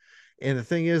game. And the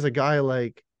thing is, a guy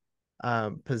like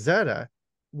Pizzetta,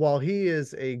 while he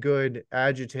is a good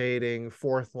agitating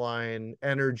fourth line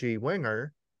energy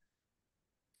winger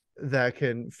that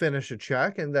can finish a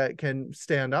check and that can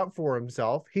stand up for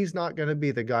himself, he's not going to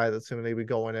be the guy that's going to be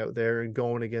going out there and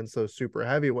going against those super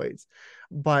heavyweights.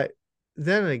 But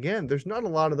then again, there's not a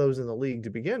lot of those in the league to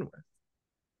begin with.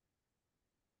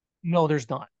 No, there's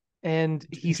not. And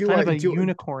he's Do kind I of a do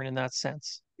unicorn in that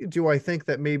sense. do I think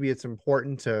that maybe it's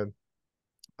important to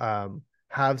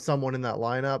have someone in that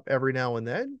lineup every now and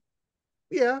then?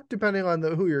 Yeah, depending on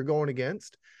who you're going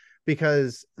against,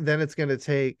 because then it's going to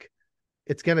take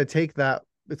that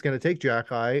it's going to take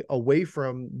Jack Eye away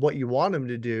from what you want him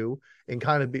to do and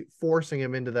kind of be forcing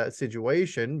him into that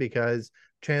situation, because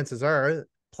chances are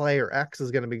player X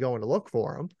is going to be going to look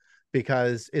for him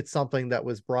because it's something that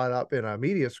was brought up in a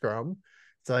media scrum.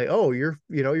 It's like, oh, you're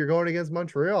going against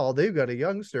Montreal. They've got a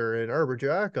youngster in Arbor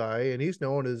Jack Eye, and he's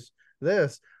known as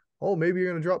this. Oh, maybe you're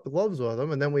going to drop the gloves with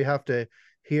him. And then we have to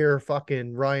hear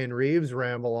fucking Ryan Reeves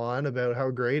ramble on about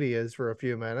how great he is for a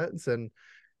few minutes. And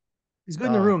He's good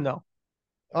in the room, though.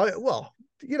 well,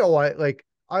 you know what? Like,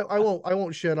 I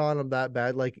won't shit on him that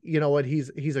bad. Like, you know what? He's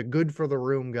a good for the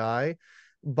room guy,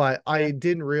 but Yeah. I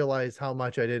didn't realize how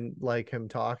much I didn't like him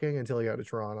talking until he got to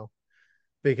Toronto,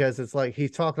 because it's like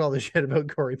he's talking all the shit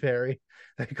about Corey Perry,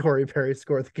 that Corey Perry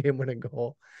scored the game winning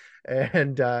goal,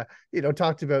 and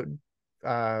talked about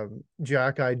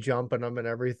Jack Eye jumping him and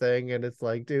everything, and it's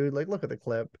like, dude, like, look at the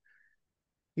clip.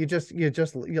 You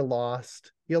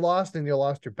lost and you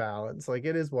lost your balance. Like,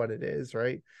 it is what it is,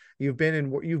 right? You've been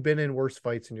in worse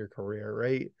fights in your career,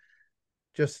 right?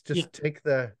 Just Yeah. take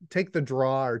the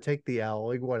draw or take the L,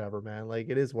 like, whatever, man. Like,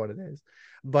 it is what it is.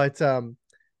 But to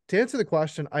answer the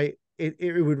question,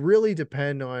 it would really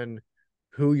depend on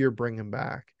who you're bringing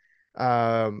back.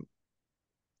 um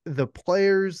the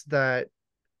players that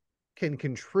can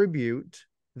contribute,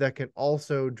 that can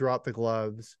also drop the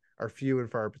gloves, are few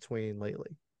and far between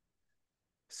lately.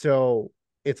 So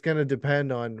it's going to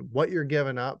depend on what you're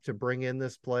giving up to bring in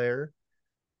this player,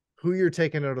 who you're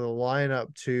taking out of the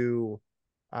lineup to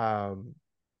um,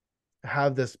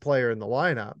 have this player in the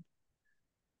lineup,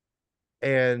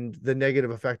 and the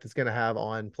negative effect it's going to have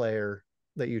on player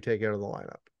that you take out of the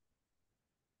lineup.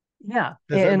 Yeah.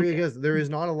 Because there is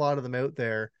not a lot of them out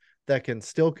there that can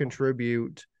still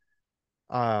contribute,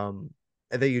 and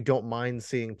that you don't mind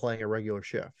seeing playing a regular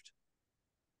shift.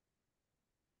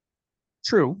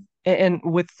 True. And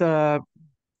with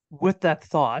that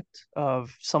thought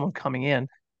of someone coming in,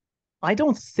 I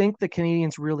don't think the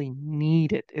Canadians really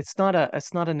need it. It's not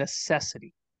a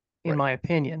necessity, in Right. my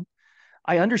opinion.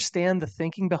 I understand the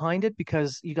thinking behind it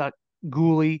because you got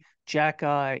Gooley, Jack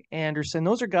Eye, Anderson.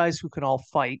 Those are guys who can all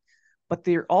fight, but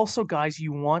they're also guys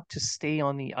you want to stay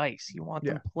on the ice. You want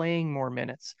Yeah. them playing more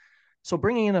minutes. So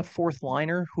bringing in a fourth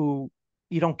liner who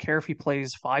you don't care if he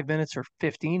plays 5 minutes or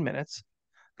 15 minutes,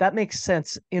 that makes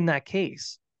sense in that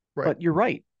case. Right. But you're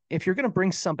right. If you're going to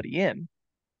bring somebody in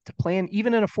to play in,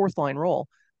 even in a fourth line role,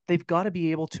 they've got to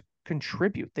be able to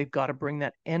contribute. They've got to bring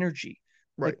that energy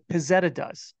Right. like Pizzetta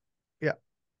does. Yeah.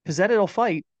 Pizzetta will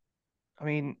fight. I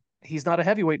mean, he's not a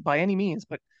heavyweight by any means,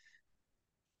 but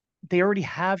they already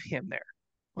have him there.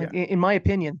 Yeah. Like in my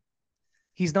opinion,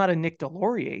 he's not a Nick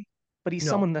Delorier, but he's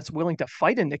No. someone that's willing to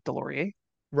fight a Nick Delorier.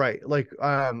 Right. Like,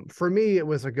 for me, it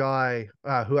was a guy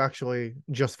who actually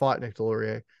just fought Nick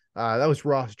Delorier. That was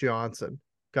Ross Johnson,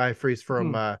 guy.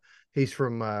 Hmm. He's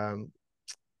from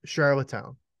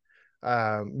Charlottetown.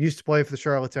 Used to play for the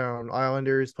Charlottetown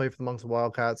Islanders, played for the Monks and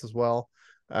Wildcats as well.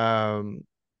 Um,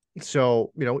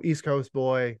 so, East Coast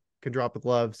boy, can drop the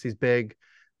gloves. He's big.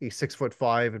 He's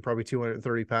 6'5" and probably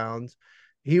 230 pounds.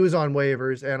 He was on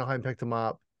waivers. Anaheim picked him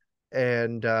up,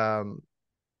 and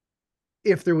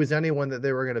if there was anyone that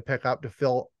they were going to pick up to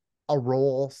fill a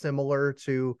role similar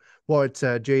to what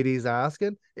JD's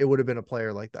asking, it would have been a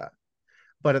player like that.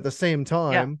 But at the same Yeah.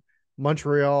 time,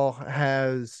 Montreal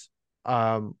has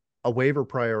a waiver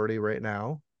priority right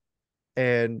now,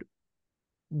 and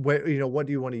what do you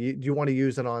want to use? Do you want to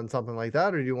use it on something like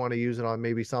that, or do you want to use it on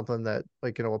maybe something that,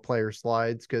 like, a player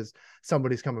slides because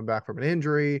somebody's coming back from an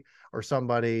injury, or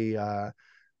somebody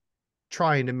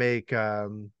trying to make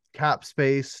cap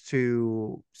space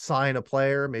to sign a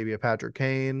player, maybe a Patrick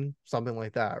Kane, something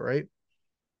like that, right?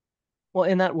 Well,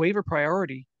 and that waiver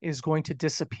priority is going to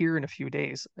disappear in a few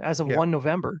days. As of Yeah, 1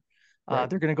 November, right,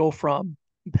 they're going to go from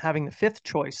having the fifth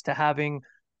choice to having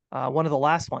one of the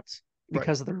last ones right.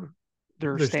 because of their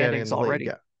They're standing in standings the league. already.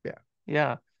 Yeah, yeah,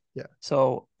 Yeah. yeah.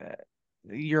 So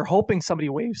you're hoping somebody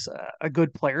waives a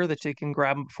good player that they can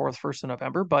grab them before the 1st of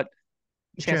November, but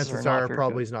chances are Chances not are very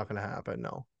probably good. is not going to happen.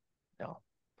 No, No.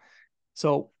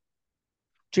 So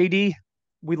JD,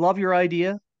 we love your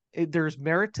idea. There's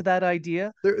merit to that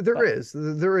idea, there but is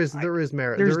there is I, there is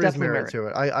merit there's there is definitely merit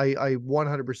merit. to it. I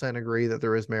 100% agree that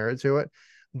there is merit to it,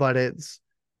 but it's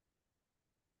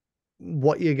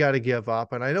what you got to give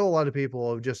up. And I know a lot of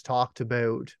people have just talked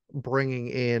about bringing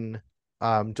in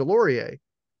Delorier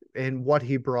and what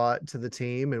he brought to the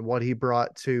team, and what he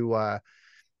brought to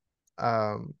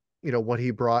what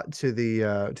he brought to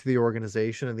the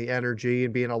organization, and the energy,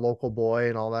 and being a local boy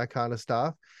and all that kind of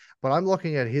stuff. But I'm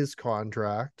looking at his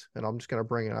contract, and I'm just going to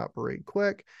bring it up right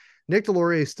quick. Nick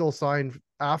Delorier is still signed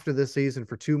after this season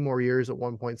for 2 more years at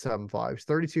 1.75. He's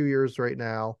 32 years right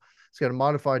now. He's got a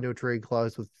modified no trade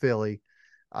clause with Philly.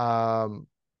 Um,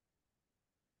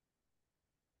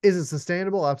 is it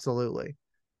sustainable? Absolutely.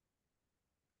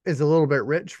 Is a little bit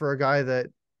rich for a guy that,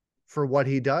 for what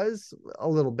he does, a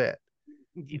little bit,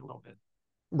 A little bit.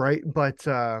 right? But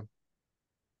I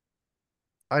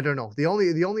don't know. The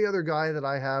only other guy that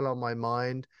I had on my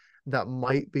mind that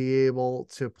might be able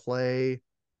to play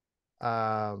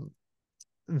um,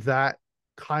 that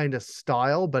kind of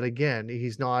style, but again,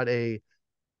 he's not a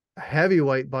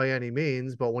heavyweight by any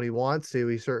means, but when he wants to,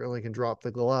 he certainly can drop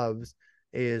the gloves,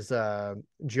 is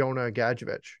Jonah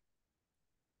Gadjevich.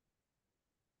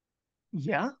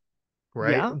 Yeah.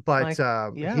 Right. Yeah. But I,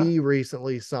 yeah. he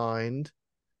recently signed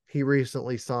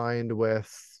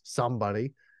with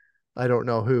somebody. I don't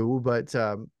know who, but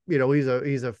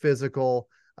he's a physical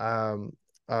um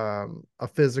a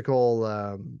physical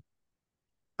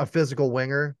a physical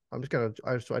winger. I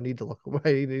need to look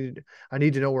I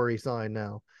need to know where he signed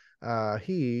now.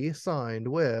 He signed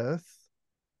with,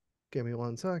 give me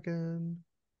 1 second.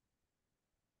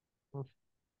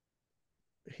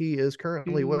 He is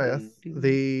currently Do, with do, do,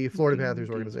 the Florida do, Panthers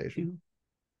do, organization. do.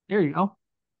 There you go.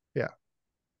 Yeah.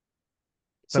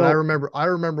 But I So, remember I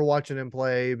remember watching him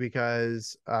play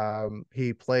because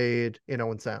he played in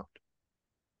Owen Sound,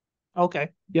 okay.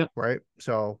 Yeah. right?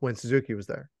 So when Suzuki was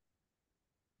there,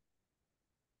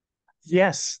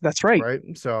 Yes, that's right. right?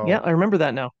 Yeah, So I remember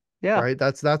that now. Yeah. right,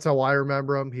 that's how I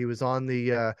remember him. He was on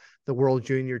the World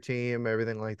Junior team,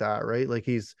 everything like that, right? Like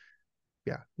he's,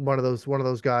 yeah, one of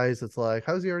those guys that's like,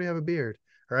 how does he already have a beard?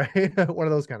 Right? One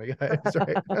of those kind of guys,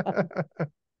 right?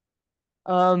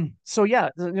 So yeah,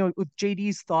 with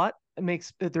JD's thought, it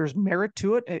makes there's merit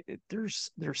to it.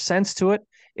 There's sense to it.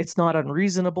 It's not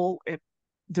unreasonable.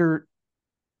 There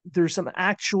there's some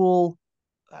actual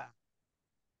uh,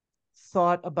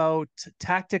 thought about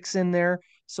tactics in there.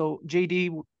 So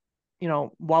JD,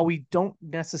 while we don't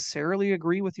necessarily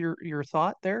agree with your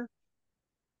thought there,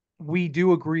 we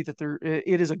do agree that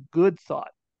it is a good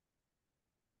thought.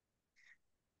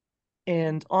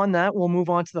 And on that, we'll move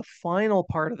on to the final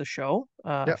part of the show.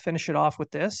 Yep. Finish it off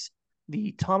with this: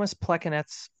 the Thomas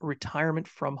Plekanec's retirement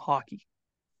from hockey.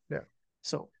 Yeah.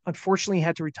 So, unfortunately, he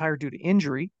had to retire due to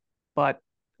injury, but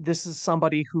this is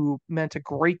somebody who meant a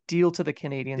great deal to the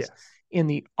Canadiens Yes. in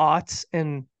the aughts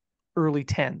and early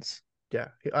tens. Yeah.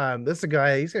 This is a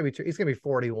guy, he's gonna be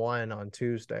 41 on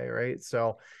Tuesday, right?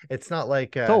 So it's not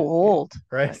like So old,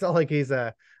 right? It's not like he's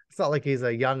a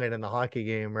youngin in the hockey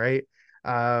game, right?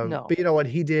 But no, you know what?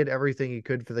 He did everything he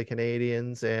could for the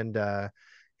Canadians, and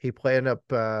he played up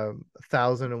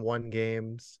 1,001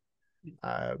 games,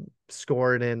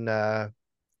 scored in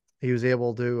he was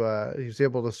able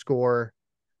to score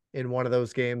in one of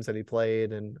those games that he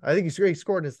played, and I think he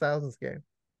scored in his thousands game.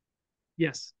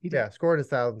 yes, he did. Yeah, scored his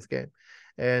thousands game.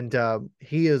 And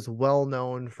he is well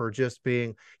known for just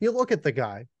being, you look at the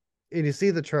guy and you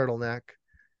see the turtleneck,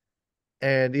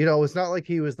 and it's not like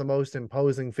he was the most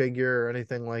imposing figure or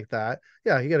anything like that.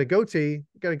 Yeah, he got a You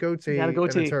got to goatee go and a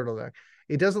T. turtleneck.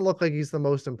 He doesn't look like he's the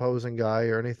most imposing guy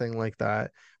or anything like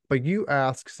that. But you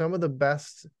ask some of the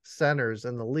best centers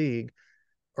in the league,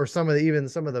 or even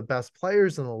some of the best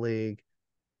players in the league,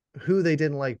 who they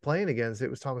didn't like playing against, it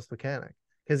was Thomas Mechanic,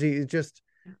 because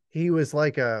he was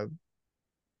like I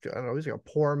don't know, he's like a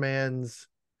poor man's,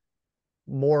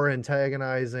 more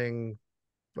antagonizing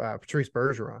Patrice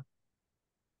Bergeron,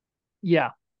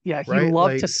 Yeah, yeah, he right?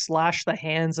 loved to Like, slash the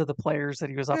hands of the players that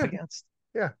he was up yeah, against,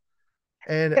 yeah.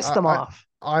 And pissed them off.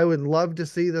 I would love to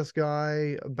see this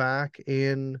guy back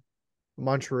in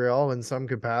Montreal in some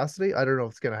capacity. I don't know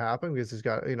if it's going to happen because he's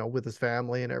got, with his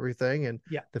family and everything, and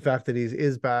Yeah. the fact that he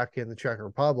is back in the Czech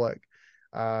Republic.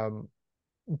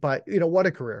 But what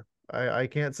a career. I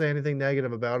can't say anything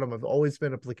negative about him. I've always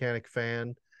been a Plekanec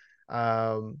fan.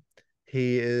 Um,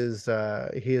 he is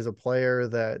a player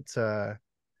that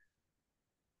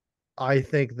I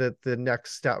think that the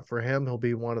next step for him, he'll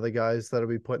be one of the guys that'll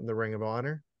be put in the Ring of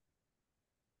Honor.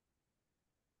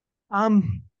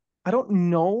 Um, I don't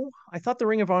know. I thought the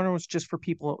Ring of Honor was just for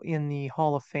people in the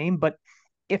Hall of Fame, but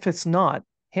if it's not,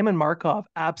 him and Markov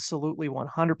absolutely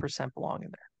 100% belong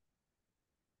in there.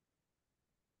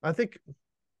 I think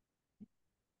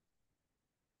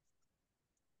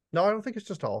No, I don't think it's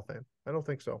just Hall of Fame. I don't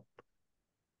think so.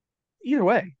 Either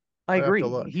way, I I have to agree.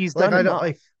 look. He's Like done I don't enough.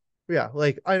 like, yeah,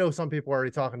 like I know some people are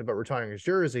already talking about retiring his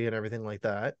jersey and everything like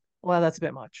that. Well, that's a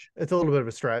bit much. It's a little bit of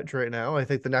a stretch right now. I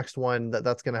think the next one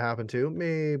that's going to happen to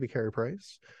maybe Carey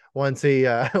Price once he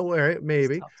right, It's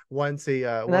maybe tough. And once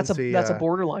he that's a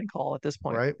borderline call at this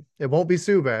point. right, it won't be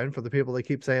Subban for the people that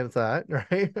keep saying it's that,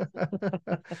 right?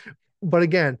 But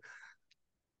again,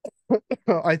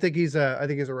 I think he's a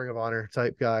Ring of Honor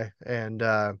type guy, and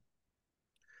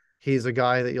he's a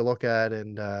guy that you look at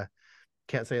and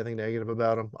can't say anything negative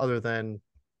about him other than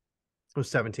those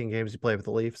 17 games he played with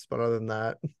the Leafs. But other than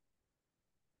that,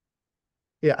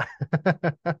 yeah.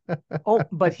 Oh,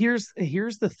 but here's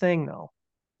the thing though.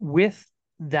 With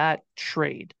that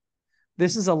trade,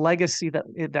 this is a legacy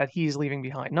that he's leaving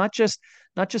behind. Not just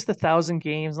the 1,000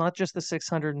 games, not just the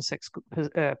 606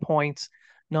 points,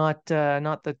 not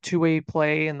the two-way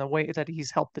play and the way that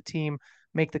he's helped the team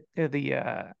make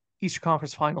the Eastern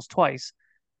Conference Finals twice.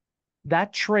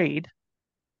 That trade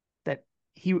that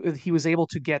he was able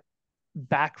to get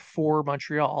back for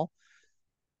Montreal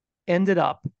ended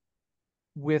up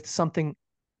with something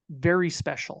very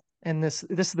special. And this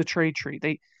is the trade tree.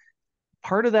 They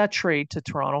Part of that trade to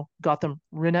Toronto got them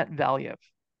Rinat Valiev.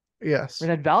 Yes.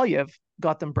 Rinat Valiev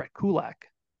got them Brett Kulak.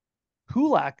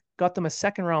 Kulak got them a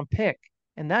second round pick,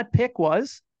 and that pick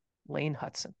was Lane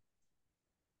Hutson.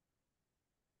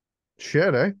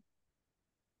 Shit, eh? It's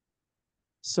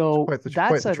So quite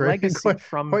that's the a trade, legacy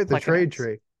from quite the trade Plekanec.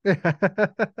 tree.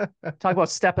 Talk about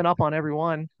stepping up on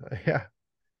everyone, Yeah,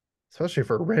 especially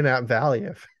for Renat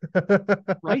Valiev.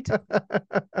 right?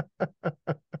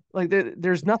 Like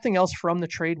there's nothing else from the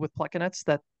trade with Plekanec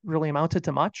that really amounted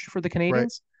to much for the Right,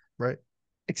 Canadiens, right.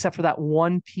 except for that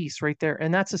one piece right there.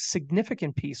 And that's a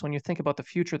significant piece when you think about the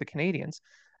future of the Canadiens,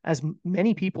 as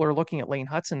many people are looking at Lane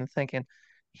Hutson and thinking,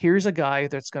 here's a guy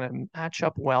that's going to match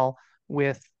up well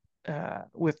with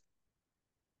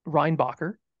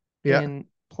Reinbacher Yeah, and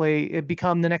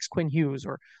become the next Quinn Hughes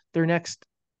or their next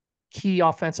key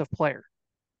offensive player.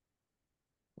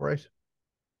 right.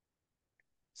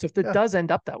 So if it Yeah, does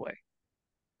end up that way,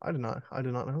 I did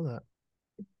not know that.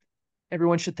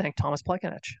 everyone should thank Thomas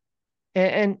Plekanec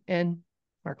and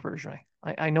Marc Bergevin.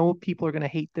 I know people are going to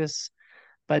hate this,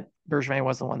 but Bergevin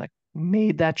was the one that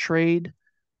made that trade,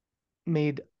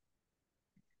 made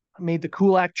made the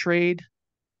Kulak trade,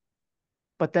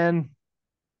 but then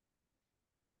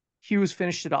Hughes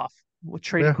finished it off with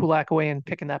trading Yeah, Kulak away and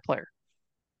picking that player.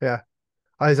 yeah.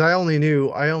 I only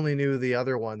knew the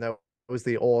other one that was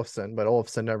the Olofsson, but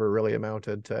Olofsson never really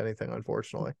amounted to anything,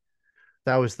 unfortunately.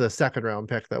 That was the second round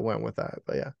pick that went with that.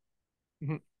 But yeah,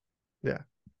 Mm-hmm. yeah.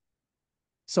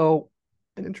 So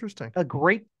Interesting. a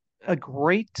great a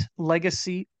great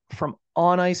legacy from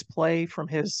on ice play, from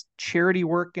his charity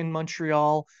work in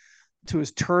Montreal to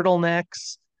his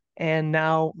turtlenecks, and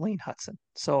now Lane Hutson.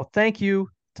 So thank you,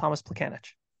 Thomas Plekanec.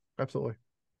 Absolutely.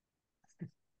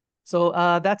 So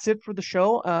that's it for the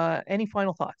show. Any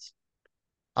final thoughts?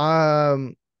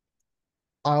 Um,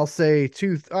 I'll say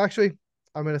actually,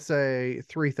 I'm gonna say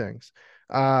three things.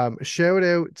 Shout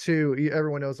out to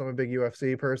everyone knows I'm a big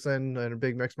UFC person and a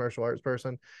big mixed martial arts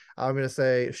person. I'm gonna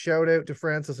say shout out to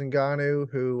Francis Ngannou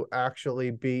who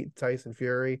actually beat Tyson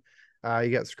Fury. You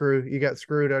got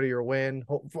screwed out of your win.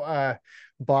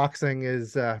 Boxing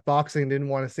didn't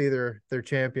want to see their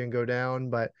champion go down,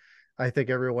 but I think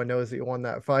everyone knows that you won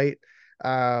that fight.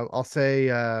 I'll say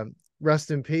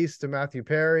rest in peace to Matthew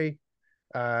Perry,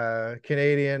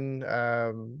 Canadian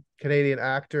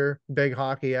actor, big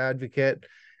hockey advocate.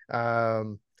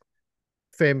 Um,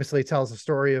 Famously tells a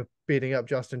story of beating up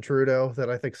Justin Trudeau that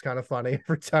I think is kind of funny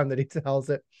every time that he tells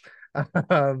it.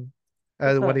 Um,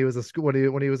 when he was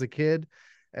when he was a kid,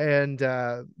 and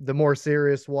the more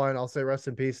serious one, I'll say rest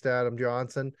in peace to Adam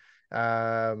Johnson.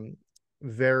 Um,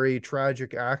 Very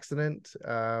tragic accident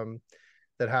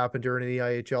that happened during an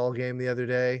EIHL game the other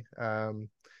day.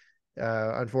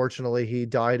 Unfortunately, he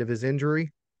died of his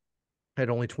injury at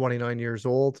only 29 years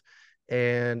old.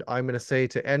 And I'm going to say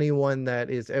to anyone that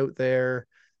is out there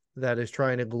that is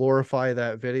trying to glorify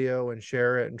that video and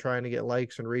share it and trying to get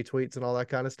likes and retweets and all that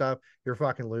kind of stuff, you're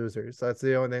fucking losers. That's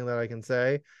the only thing that I can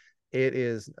say. It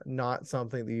is not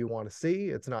something that you want to see.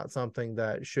 It's not something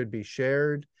that should be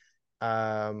shared.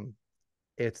 Um,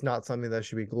 it's not something that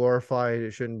should be glorified.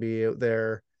 It shouldn't be out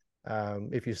there.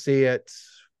 If you see it,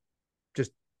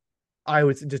 just I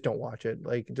would just don't watch it.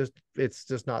 Like just it's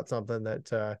just not something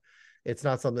that it's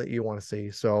not something that you want to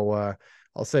see. So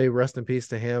I'll say rest in peace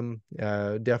to him.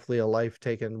 Definitely a life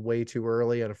taken way too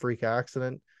early and a freak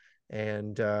accident.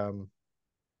 And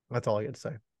that's all I get to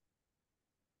say.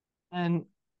 And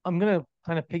I'm gonna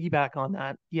kind of piggyback on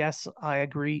that. Yes, I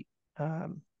agree.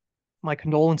 My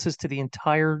condolences to the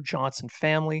entire Johnson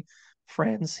family,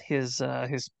 friends, his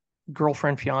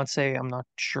girlfriend, fiance, I'm not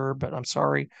sure, but I'm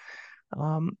sorry.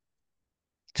 To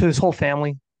his whole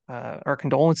family, our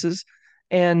condolences.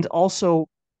 And also,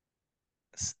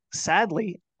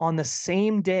 sadly, on the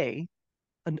same day,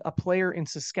 a player in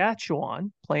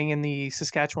Saskatchewan, playing in the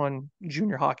Saskatchewan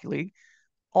Junior Hockey League,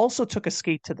 also took a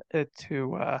skate to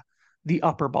the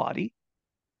upper body.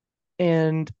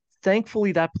 And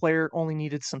thankfully, that player only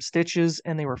needed some stitches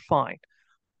and they were fine.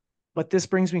 But this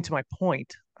brings me to my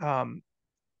point.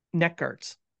 Neck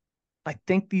guards. I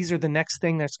think these are the next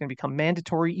thing that's going to become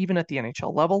mandatory, even at the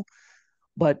NHL level.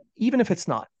 But even if it's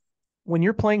not, when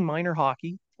you're playing minor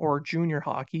hockey or junior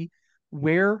hockey,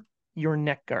 wear your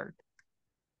neck guard.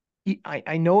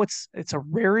 I know it's a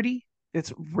rarity.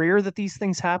 It's rare that these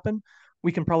things happen.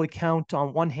 We can probably count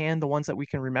on one hand the ones that we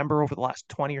can remember over the last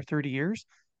 20 or 30 years.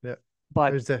 Yeah.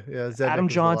 But Zednik Adam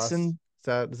was Johnson,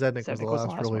 Zednik was the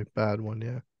last really one. bad one.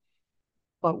 Yeah.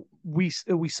 But we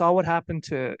saw what happened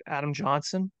to Adam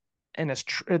Johnson, and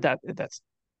that's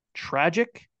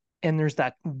tragic. And there's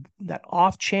that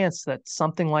off chance that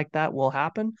something like that will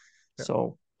happen. Yeah.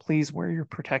 So please wear your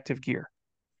protective gear.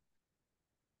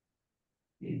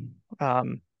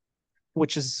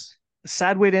 Which is a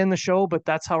sad way to end the show, but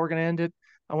that's how we're going to end it.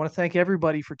 I want to thank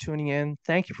everybody for tuning in.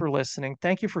 Thank you for listening.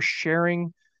 Thank you for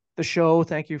sharing the show.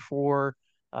 Thank you for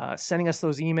sending us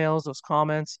those emails, those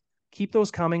comments. Keep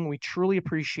those coming. We truly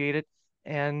appreciate it.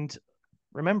 And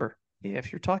remember,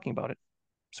 if you're talking about it,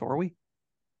 so are we.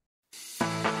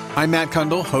 I'm Matt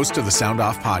Kundle, host of the Sound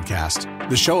Off Podcast,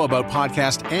 the show about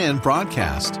podcast and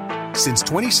broadcast. Since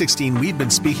 2016, we've been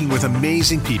speaking with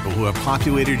amazing people who have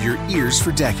populated your ears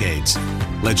for decades.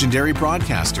 Legendary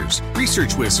broadcasters,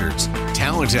 research wizards,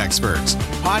 talent experts,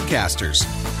 podcasters,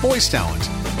 voice talent.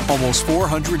 Almost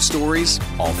 400 stories,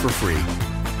 all for free.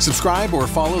 Subscribe or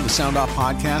follow the Sound Off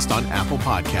Podcast on Apple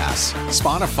Podcasts,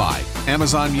 Spotify,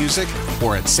 Amazon Music,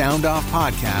 or at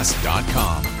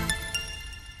soundoffpodcast.com.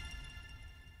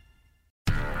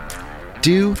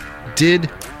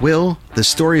 Will, the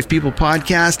Story of People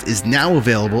podcast is now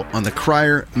available on the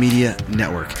Crier Media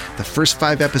Network. The first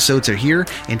 5 episodes are here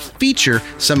and feature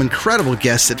some incredible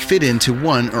guests that fit into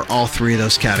one or all 3 of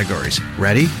those categories.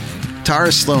 Ready?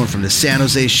 Tara Sloan from the San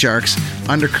Jose Sharks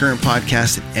Undercurrent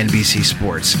podcast at NBC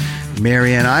Sports.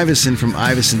 Marianne Iveson from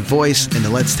Iveson Voice and the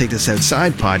Let's Take This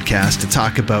Outside podcast to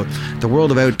talk about the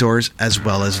world of outdoors as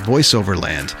well as voiceover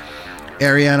land.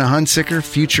 Ariana Hunsicker,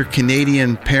 future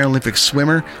Canadian Paralympic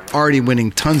swimmer, already winning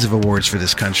tons of awards for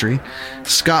this country.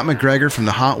 Scott McGregor from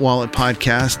the Hot Wallet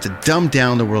podcast to dumb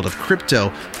down the world of crypto,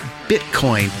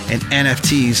 Bitcoin, and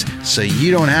NFTs so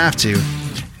you don't have to.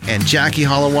 And Jackie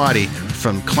Holowati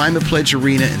from Climate Pledge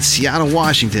Arena in Seattle,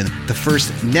 Washington, the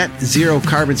first net zero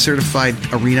carbon certified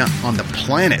arena on the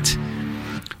planet.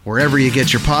 Wherever you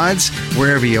get your pods,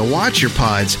 wherever you watch your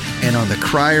pods, and on the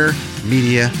Crier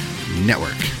Media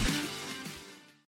Network.